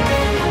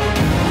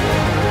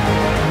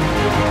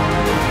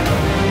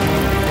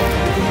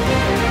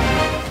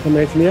 I'm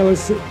Anthony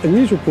Ellis, a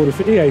news reporter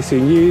for EAC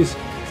News.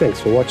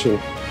 Thanks for watching.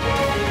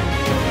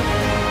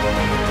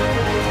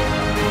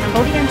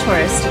 Cambodian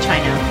tourist to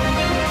China.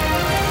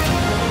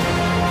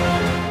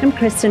 I'm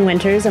Kristen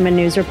Winters. I'm a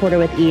news reporter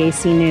with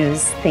EAC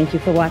News. Thank you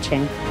for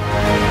watching.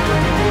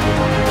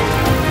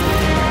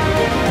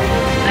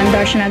 I'm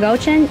Darshana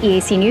Gauchan,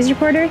 EAC News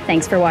reporter.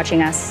 Thanks for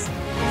watching us.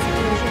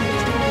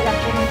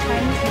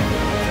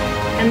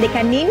 I'm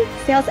Dekha Nin,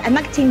 Sales and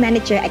Marketing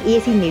Manager at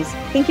EAC News.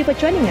 Thank you for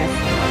joining us.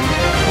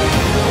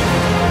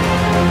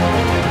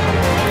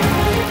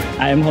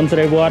 I am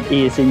Honsaray Ward,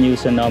 EAC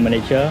News Channel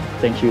Manager.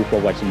 Thank you for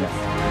watching us.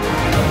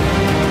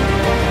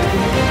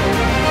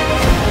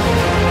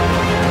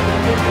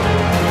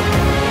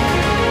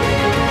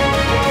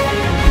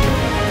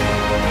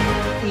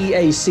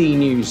 EAC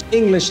News,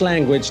 English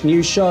language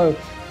news show,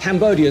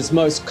 Cambodia's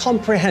most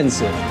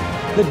comprehensive.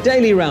 The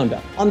Daily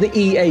Roundup on the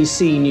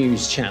EAC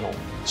News channel,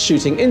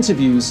 shooting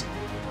interviews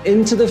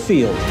into the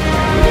field.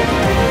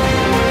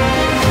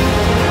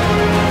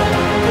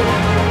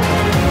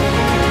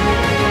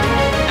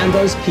 And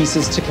those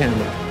pieces to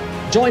camera.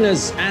 Join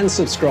us and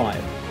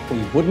subscribe. We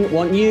wouldn't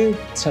want you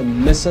to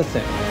miss a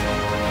thing.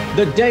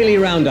 The Daily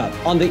Roundup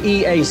on the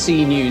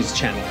EAC News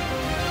channel.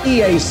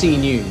 EAC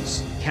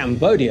News,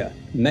 Cambodia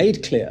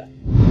made clear.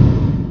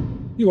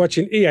 You're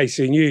watching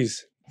EAC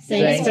News.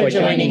 Thanks for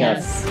joining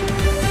us.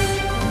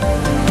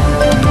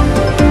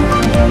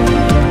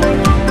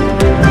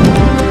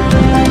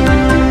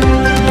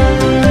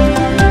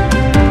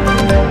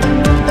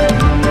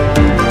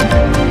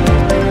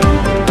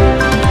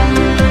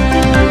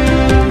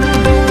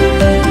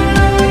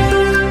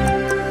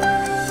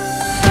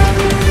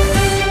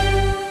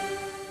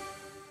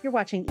 You're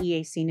watching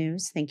EAC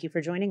News. Thank you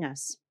for joining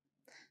us.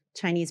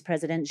 Chinese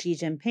President Xi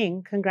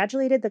Jinping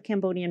congratulated the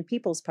Cambodian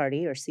People's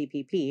Party, or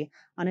CPP,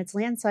 on its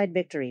landslide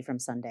victory from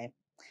Sunday.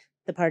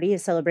 The party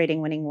is celebrating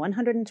winning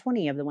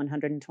 120 of the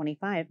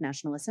 125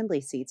 National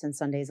Assembly seats in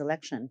Sunday's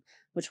election,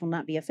 which will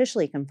not be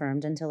officially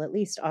confirmed until at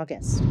least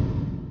August.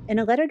 In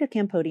a letter to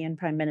Cambodian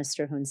Prime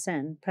Minister Hun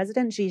Sen,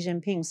 President Xi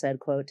Jinping said,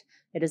 quote,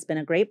 "It has been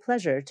a great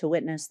pleasure to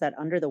witness that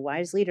under the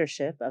wise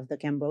leadership of the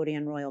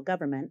Cambodian royal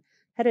government,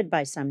 headed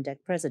by Samdech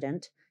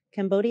President,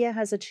 Cambodia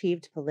has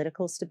achieved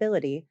political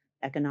stability,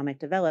 economic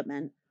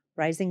development,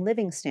 rising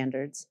living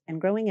standards, and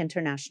growing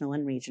international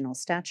and regional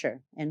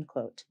stature," end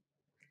quote.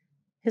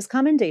 His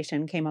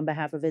commendation came on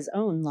behalf of his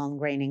own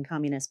long-reigning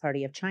Communist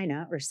Party of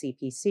China, or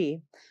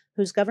CPC,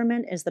 whose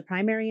government is the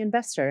primary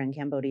investor in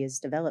Cambodia's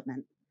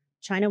development.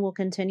 China will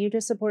continue to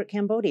support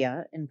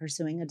Cambodia in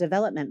pursuing a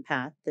development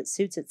path that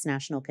suits its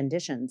national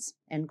conditions,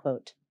 end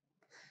quote.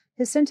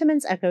 His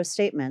sentiments echo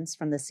statements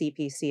from the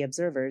CPC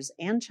observers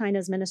and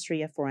China's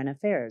Ministry of Foreign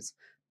Affairs,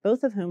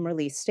 both of whom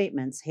released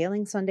statements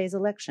hailing Sunday's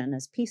election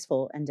as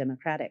peaceful and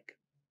democratic.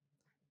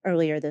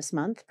 Earlier this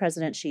month,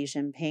 President Xi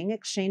Jinping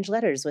exchanged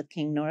letters with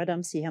King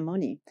Norodom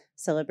Sihamoni,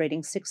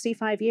 celebrating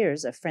 65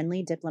 years of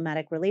friendly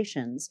diplomatic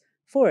relations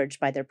forged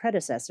by their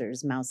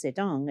predecessors Mao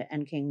Zedong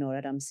and King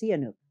Norodom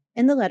Sihanouk.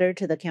 In the letter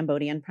to the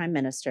Cambodian Prime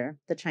Minister,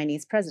 the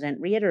Chinese president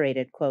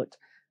reiterated, quote,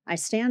 "I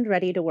stand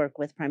ready to work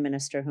with Prime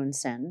Minister Hun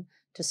Sen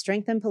to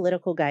strengthen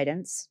political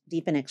guidance,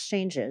 deepen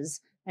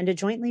exchanges, and to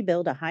jointly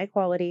build a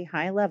high-quality,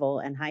 high-level,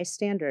 and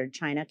high-standard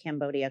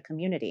China-Cambodia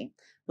community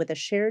with a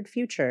shared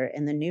future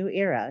in the new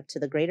era to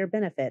the greater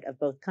benefit of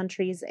both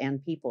countries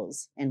and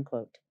peoples," end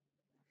quote.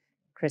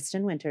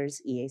 Kristen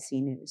Winters,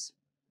 EAC News.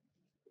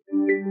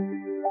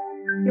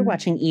 You're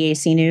watching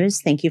EAC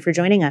News. Thank you for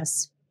joining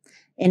us.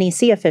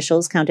 NEC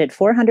officials counted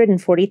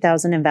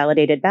 440,000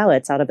 invalidated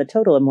ballots out of a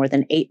total of more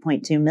than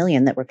 8.2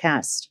 million that were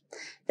cast.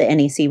 The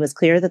NEC was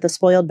clear that the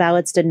spoiled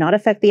ballots did not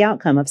affect the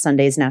outcome of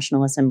Sunday's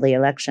National Assembly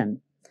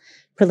election.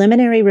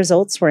 Preliminary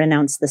results were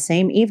announced the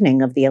same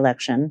evening of the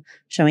election,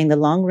 showing the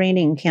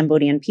long-reigning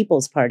Cambodian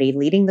People's Party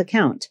leading the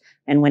count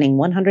and winning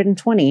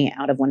 120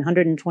 out of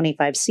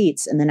 125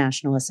 seats in the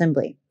National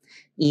Assembly.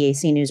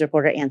 EAC News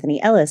reporter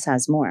Anthony Ellis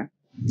has more.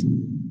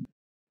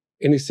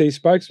 NEC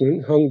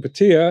spokesman Hung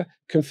Bhatia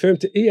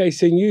confirmed to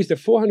EAC News that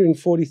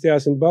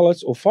 440,000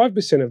 ballots, or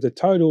 5% of the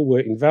total, were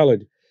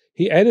invalid.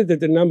 He added that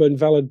the number of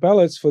invalid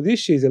ballots for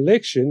this year's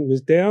election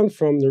was down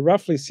from the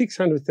roughly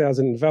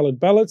 600,000 invalid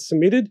ballots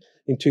submitted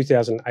in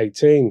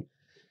 2018.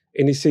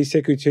 NEC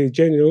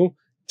Secretary-General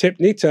Tep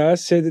Nita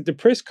said at the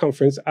press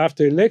conference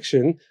after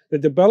election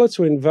that the ballots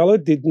were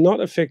invalid did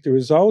not affect the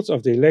results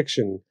of the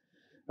election.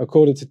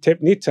 According to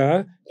Tep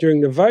Nita,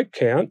 during the vote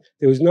count,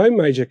 there was no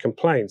major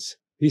complaints.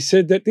 He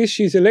said that this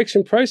year's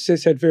election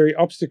process had various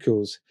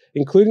obstacles,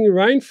 including the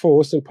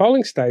rainforest and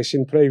polling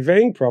station Prey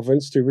Veng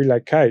province to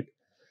relocate.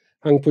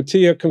 Hung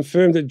Bhatia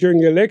confirmed that during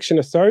the election,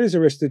 authorities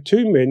arrested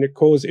 2 men that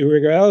caused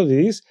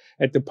irregularities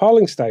at the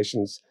polling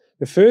stations,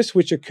 the first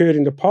which occurred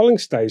in the polling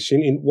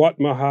station in Wat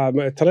Maha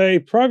Matre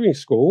Primary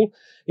School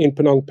in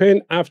Phnom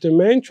Penh after a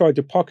man tried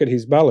to pocket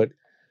his ballot.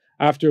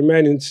 After a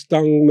man in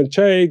Stung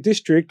Manche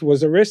district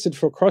was arrested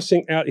for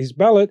crossing out his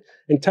ballot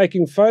and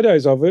taking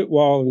photos of it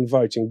while in the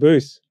voting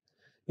booth.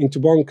 In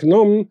Tumbong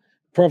Khnom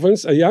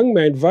province, a young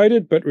man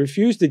voted but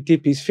refused to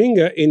dip his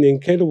finger in the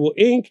indelible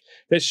ink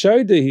that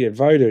showed that he had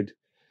voted.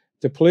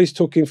 The police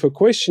took him for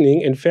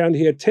questioning and found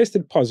he had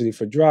tested positive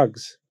for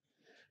drugs.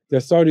 The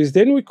authorities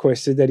then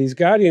requested that his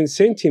guardian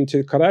sent him to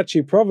the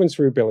Karachi Province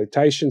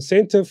Rehabilitation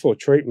Centre for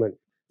treatment.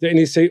 The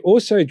NEC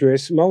also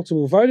addressed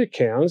multiple voter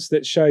counts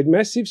that showed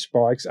massive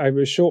spikes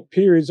over short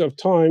periods of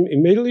time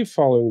immediately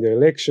following the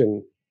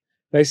election.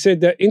 They said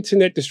that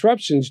internet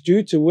disruptions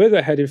due to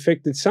weather had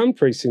affected some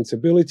precincts'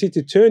 ability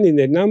to turn in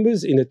their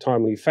numbers in a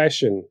timely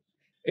fashion.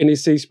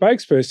 NEC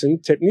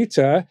spokesperson Tep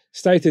Nita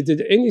stated that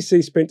the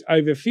NEC spent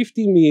over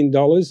 $50 million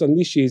on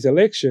this year's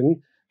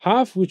election,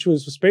 half which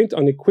was spent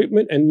on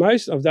equipment and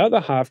most of the other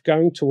half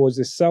going towards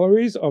the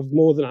salaries of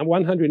more than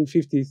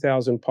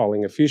 150,000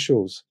 polling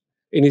officials.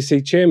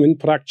 NEC Chairman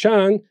Prak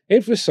Chan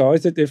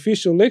emphasised that the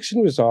official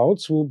election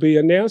results will be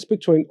announced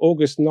between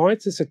August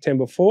 9th and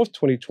September 4th,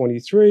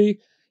 2023,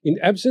 in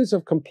absence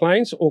of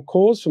complaints or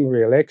calls for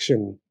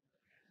re-election.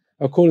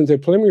 According to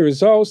preliminary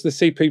results, the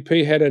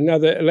CPP had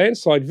another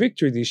landslide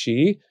victory this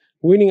year,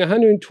 winning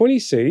 120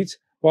 seats,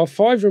 while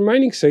 5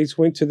 remaining seats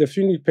went to the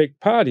Funipec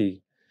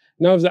Party.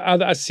 None of the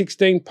other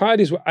 16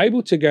 parties were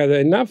able to gather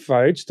enough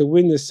votes to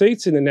win the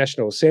seats in the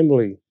National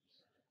Assembly.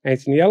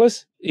 Anthony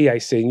Ellis,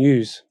 EAC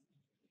News.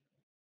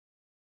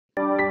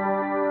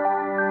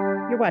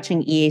 You're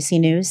watching EAC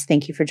News.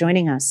 Thank you for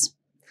joining us.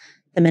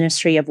 The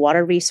Ministry of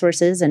Water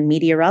Resources and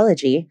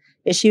Meteorology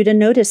issued a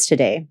notice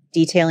today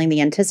detailing the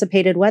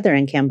anticipated weather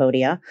in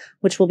Cambodia,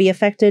 which will be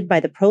affected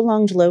by the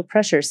prolonged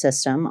low-pressure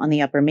system on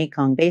the upper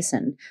Mekong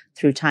Basin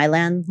through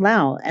Thailand,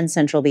 Laos, and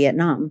central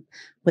Vietnam,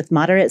 with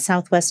moderate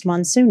southwest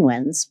monsoon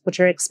winds, which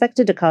are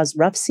expected to cause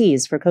rough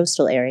seas for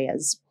coastal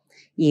areas.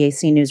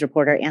 EAC News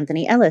reporter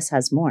Anthony Ellis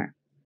has more.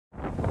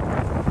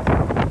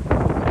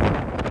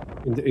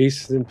 In the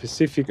eastern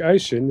Pacific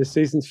Ocean, the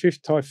season's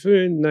fifth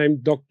typhoon,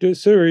 named Dr.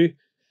 Suri,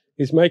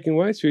 is making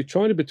way through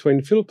China between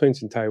the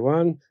Philippines and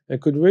Taiwan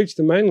and could reach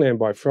the mainland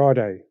by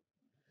Friday.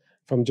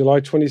 From July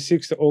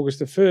 26 to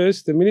August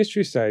 1st, the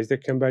ministry says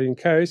that Cambodian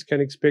coast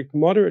can expect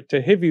moderate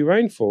to heavy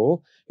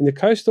rainfall in the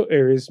coastal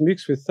areas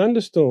mixed with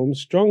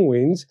thunderstorms, strong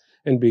winds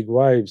and big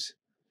waves.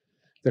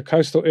 The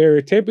coastal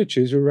area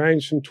temperatures will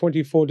range from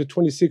 24 to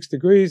 26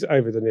 degrees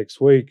over the next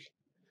week.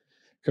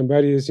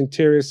 Cambodia's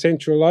interior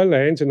central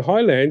lowlands and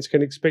highlands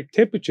can expect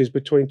temperatures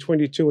between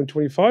 22 and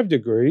 25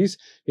 degrees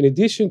in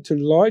addition to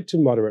light to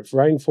moderate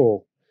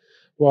rainfall,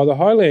 while the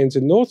highlands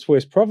and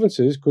northwest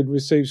provinces could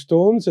receive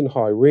storms and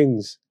high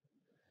winds.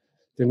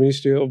 The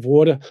Ministry of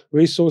Water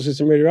Resources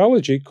and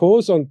Meteorology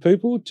calls on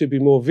people to be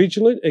more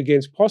vigilant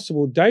against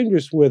possible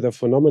dangerous weather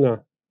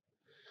phenomena.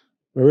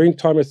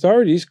 Maritime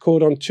authorities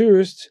called on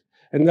tourists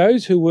and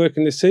those who work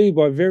in the sea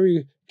by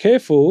very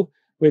careful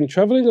when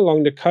travelling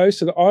along the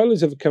coast of the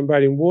islands of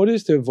Cambodian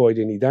waters to avoid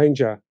any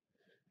danger.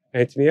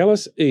 Anthony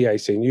Ellis,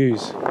 EAC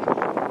News.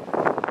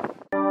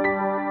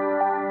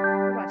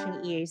 You're watching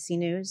EAC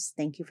News.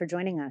 Thank you for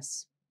joining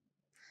us.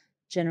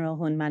 General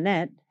Hun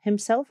Manet,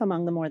 himself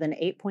among the more than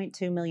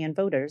 8.2 million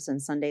voters in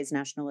Sunday's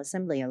National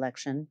Assembly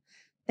election,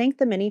 thanked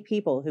the many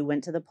people who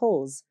went to the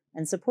polls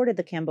and supported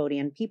the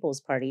Cambodian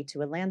People's Party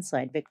to a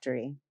landslide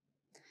victory.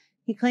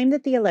 He claimed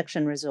that the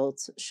election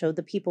results showed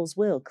the people's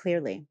will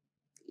clearly.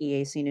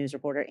 EAC News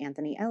reporter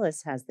Anthony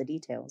Ellis has the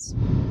details.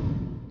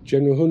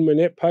 General Hun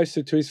Manet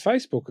posted to his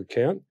Facebook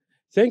account,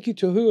 "Thank you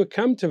to who have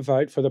come to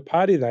vote for the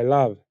party they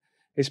love,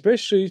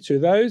 especially to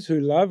those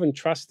who love and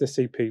trust the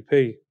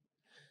CPP."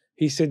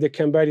 He said the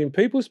Cambodian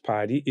People's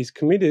Party is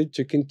committed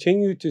to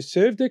continue to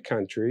serve the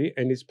country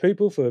and its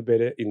people for a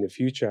better in the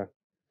future.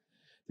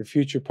 The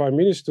future Prime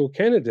Minister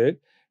candidate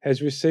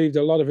has received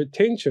a lot of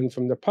attention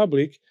from the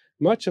public,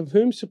 much of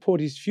whom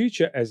support his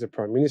future as the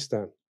Prime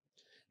Minister.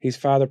 His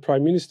father,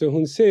 Prime Minister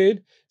Hun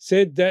Sen,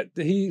 said that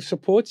he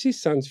supports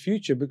his son's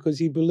future because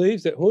he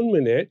believes that Hun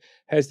Manet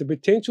has the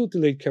potential to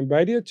lead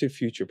Cambodia to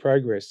future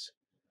progress.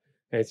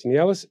 Anthony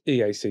Ellis,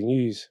 EAC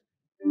News.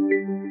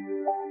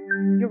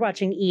 You're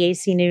watching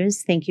EAC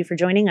News. Thank you for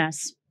joining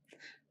us.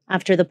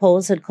 After the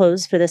polls had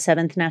closed for the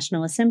 7th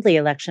National Assembly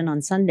election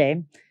on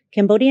Sunday,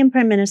 Cambodian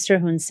Prime Minister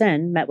Hun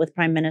Sen met with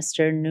Prime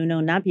Minister Nuno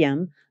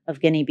Nabiam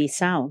of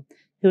Guinea-Bissau,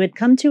 who had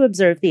come to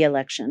observe the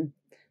election.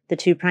 The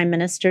two prime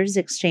ministers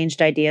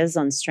exchanged ideas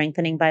on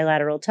strengthening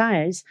bilateral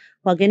ties,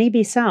 while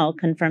Guinea-Bissau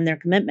confirmed their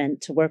commitment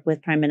to work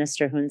with Prime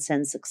Minister Hun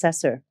Sen's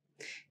successor.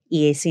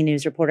 EAC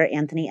News reporter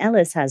Anthony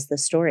Ellis has the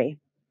story.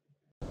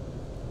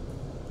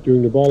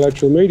 During the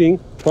bilateral meeting,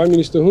 Prime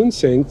Minister Hun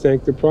Sen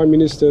thanked the Prime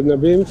Minister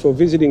Nabiam for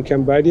visiting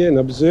Cambodia and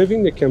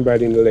observing the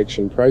Cambodian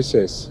election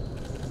process.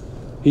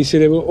 He said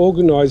they will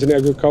organise an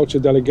agriculture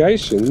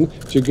delegation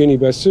to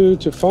Guinea-Bissau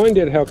to find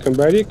out how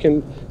Cambodia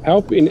can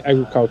help in the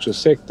agricultural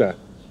sector.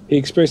 He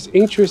expressed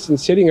interest in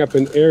setting up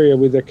an area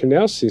with a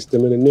canal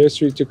system and a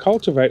nursery to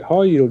cultivate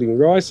high-yielding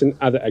rice and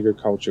other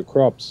agricultural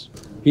crops.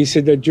 He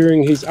said that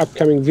during his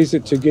upcoming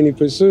visit to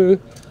Guinea-Bissau,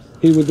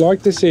 he would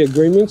like to see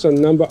agreements on a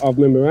number of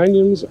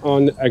memorandums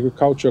on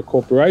agricultural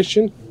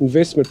cooperation,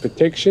 investment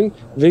protection,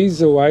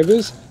 visa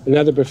waivers, and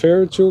other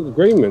preferential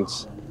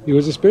agreements. He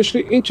was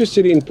especially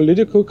interested in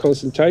political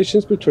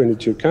consultations between the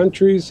two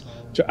countries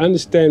to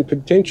understand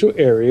potential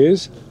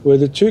areas where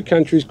the two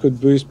countries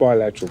could boost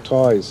bilateral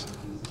ties.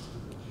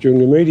 During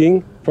the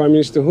meeting, Prime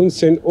Minister Hun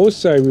Sen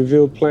also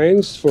revealed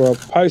plans for a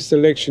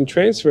post-election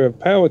transfer of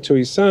power to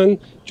his son,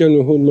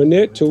 General Hun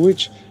Manet, to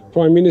which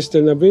Prime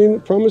Minister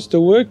Nabiam promised to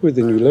work with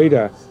the new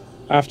leader.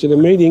 After the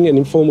meeting, an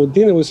informal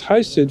dinner was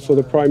hosted for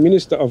the Prime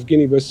Minister of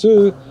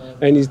Guinea-Bissau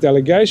and his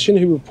delegation,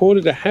 who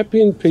reported a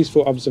happy and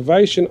peaceful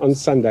observation on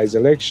Sunday's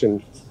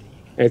election.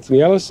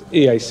 Anthony Ellis,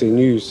 EAC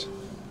News.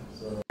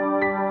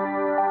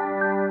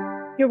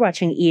 You're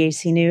watching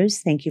EAC News.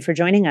 Thank you for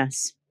joining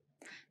us.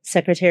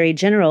 Secretary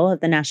General of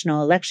the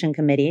National Election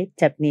Committee,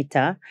 Tep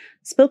Nita,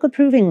 spoke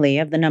approvingly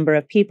of the number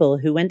of people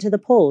who went to the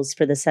polls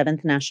for the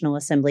 7th National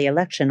Assembly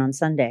election on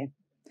Sunday.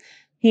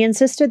 He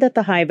insisted that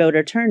the high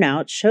voter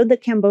turnout showed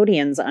that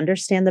Cambodians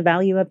understand the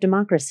value of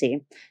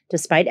democracy,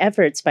 despite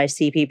efforts by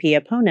CPP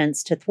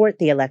opponents to thwart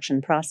the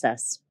election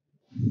process.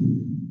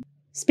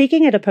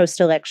 Speaking at a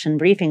post-election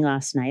briefing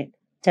last night,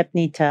 Tep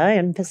Nita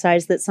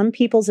emphasized that some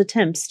people's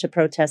attempts to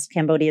protest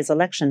Cambodia's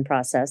election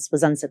process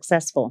was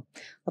unsuccessful,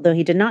 although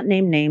he did not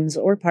name names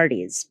or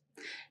parties.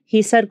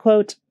 He said,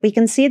 quote, "We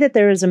can see that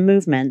there is a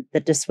movement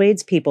that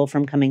dissuades people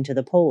from coming to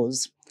the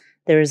polls.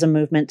 There is a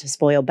movement to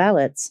spoil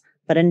ballots,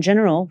 but in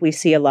general, we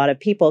see a lot of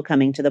people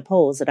coming to the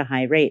polls at a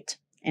high rate,"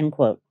 end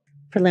quote.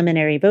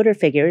 Preliminary voter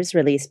figures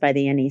released by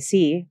the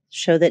NEC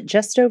show that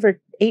just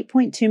over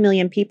 8.2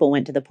 million people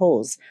went to the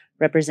polls,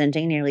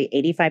 representing nearly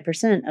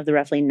 85% of the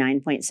roughly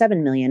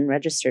 9.7 million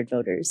registered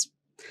voters.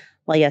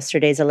 While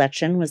yesterday's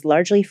election was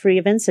largely free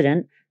of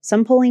incident,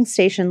 some polling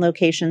station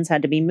locations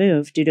had to be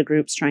moved due to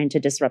groups trying to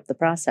disrupt the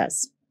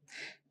process.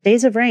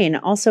 Days of rain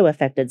also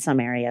affected some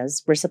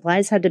areas, where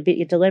supplies had to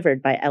be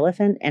delivered by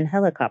elephant and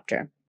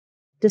helicopter.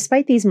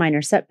 Despite these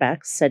minor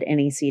setbacks, said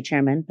NEC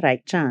Chairman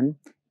Praik Chan,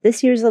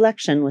 this year's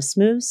election was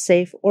smooth,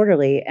 safe,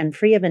 orderly, and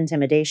free of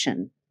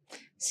intimidation.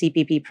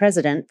 CPP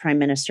President Prime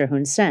Minister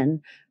Hun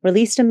Sen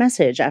released a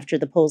message after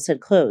the polls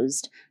had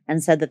closed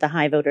and said that the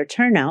high voter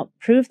turnout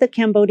proved that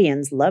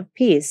Cambodians love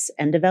peace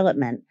and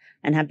development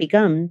and have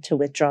begun to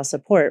withdraw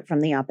support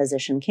from the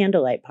opposition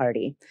Candlelight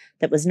Party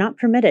that was not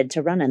permitted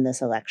to run in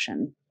this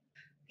election.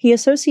 He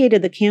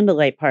associated the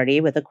Candlelight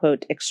Party with a,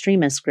 quote,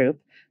 extremist group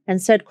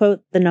and said,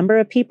 quote, the number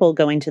of people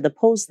going to the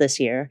polls this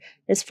year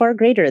is far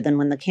greater than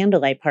when the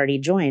Candlelight Party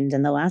joined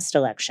in the last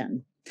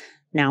election.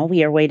 Now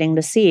we are waiting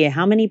to see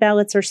how many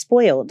ballots are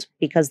spoiled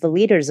because the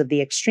leaders of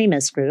the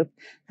extremist group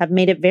have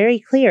made it very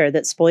clear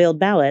that spoiled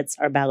ballots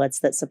are ballots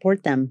that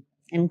support them,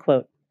 end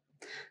quote.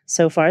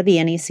 So far,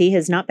 the NEC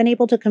has not been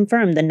able to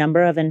confirm the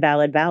number of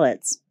invalid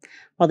ballots.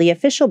 While the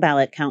official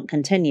ballot count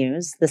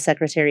continues, the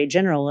Secretary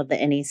General of the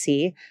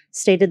NEC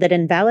stated that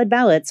invalid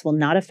ballots will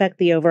not affect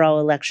the overall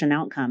election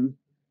outcome.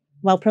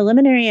 While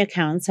preliminary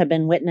accounts have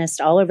been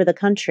witnessed all over the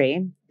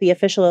country, the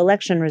official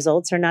election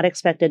results are not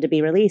expected to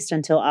be released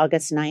until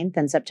August 9th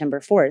and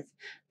September 4th,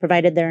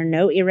 provided there are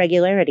no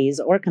irregularities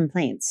or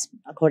complaints.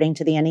 According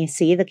to the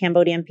NEC, the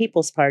Cambodian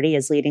People's Party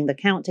is leading the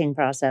counting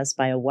process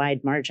by a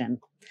wide margin.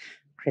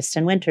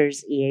 Kristen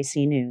Winters,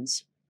 EAC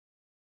News.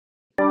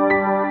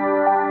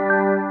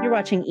 You're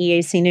watching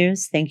EAC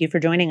News. Thank you for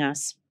joining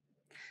us.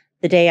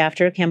 The day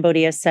after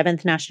Cambodia's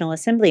 7th National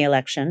Assembly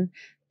election,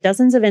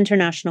 dozens of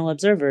international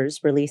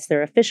observers released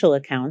their official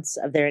accounts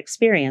of their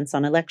experience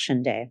on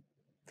Election Day.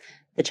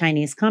 The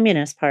Chinese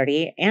Communist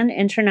Party and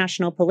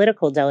international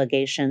political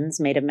delegations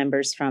made of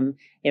members from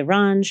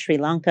Iran, Sri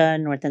Lanka,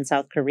 North and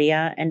South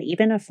Korea, and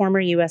even a former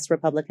U.S.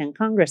 Republican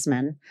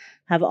congressman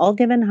have all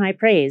given high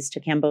praise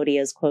to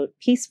Cambodia's, quote,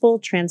 peaceful,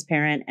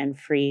 transparent, and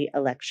free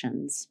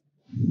elections.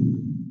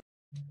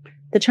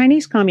 The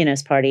Chinese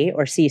Communist Party,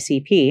 or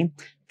CCP,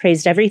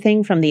 praised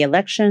everything from the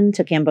election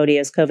to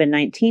Cambodia's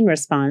COVID-19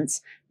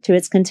 response to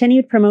its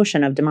continued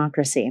promotion of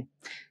democracy.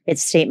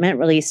 Its statement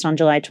released on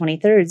July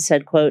 23rd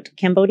said, quote,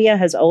 Cambodia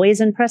has always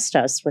impressed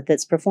us with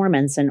its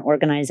performance in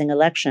organizing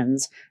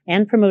elections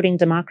and promoting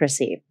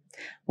democracy.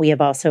 We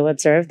have also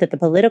observed that the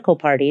political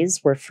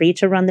parties were free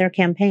to run their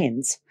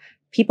campaigns.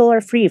 People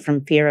are free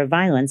from fear of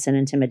violence and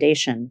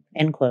intimidation,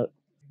 end quote.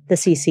 The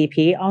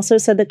CCP also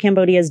said that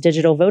Cambodia's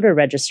digital voter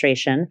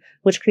registration,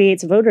 which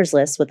creates voters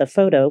lists with a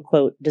photo,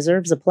 quote,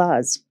 deserves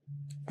applause.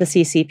 The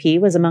CCP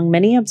was among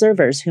many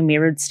observers who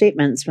mirrored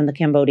statements from the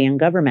Cambodian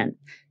government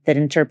that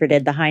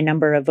interpreted the high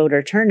number of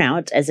voter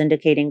turnout as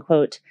indicating,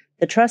 quote,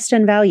 the trust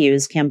and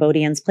values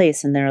Cambodians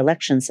place in their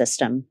election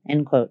system,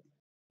 end quote.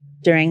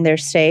 During their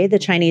stay, the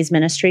Chinese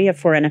Ministry of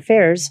Foreign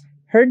Affairs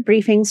heard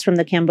briefings from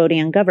the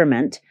Cambodian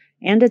government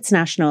and its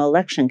National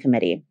Election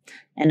Committee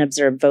and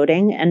observed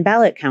voting and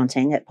ballot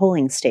counting at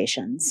polling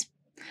stations.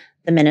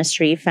 The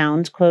ministry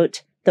found,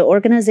 quote, the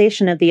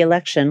organization of the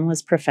election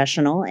was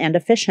professional and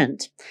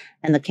efficient,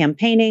 and the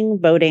campaigning,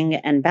 voting,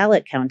 and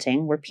ballot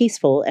counting were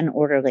peaceful and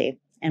orderly,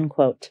 end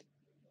quote.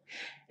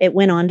 It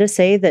went on to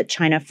say that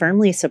China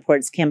firmly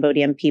supports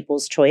Cambodian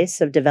people's choice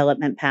of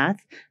development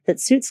path that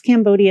suits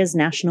Cambodia's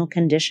national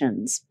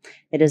conditions.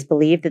 It is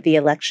believed that the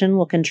election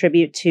will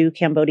contribute to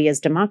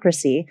Cambodia's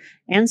democracy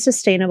and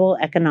sustainable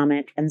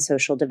economic and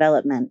social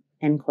development,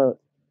 end quote.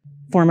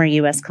 Former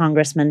U.S.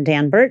 Congressman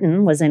Dan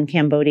Burton was in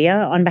Cambodia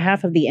on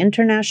behalf of the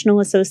International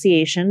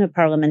Association of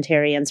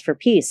Parliamentarians for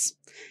Peace.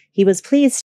 He was pleased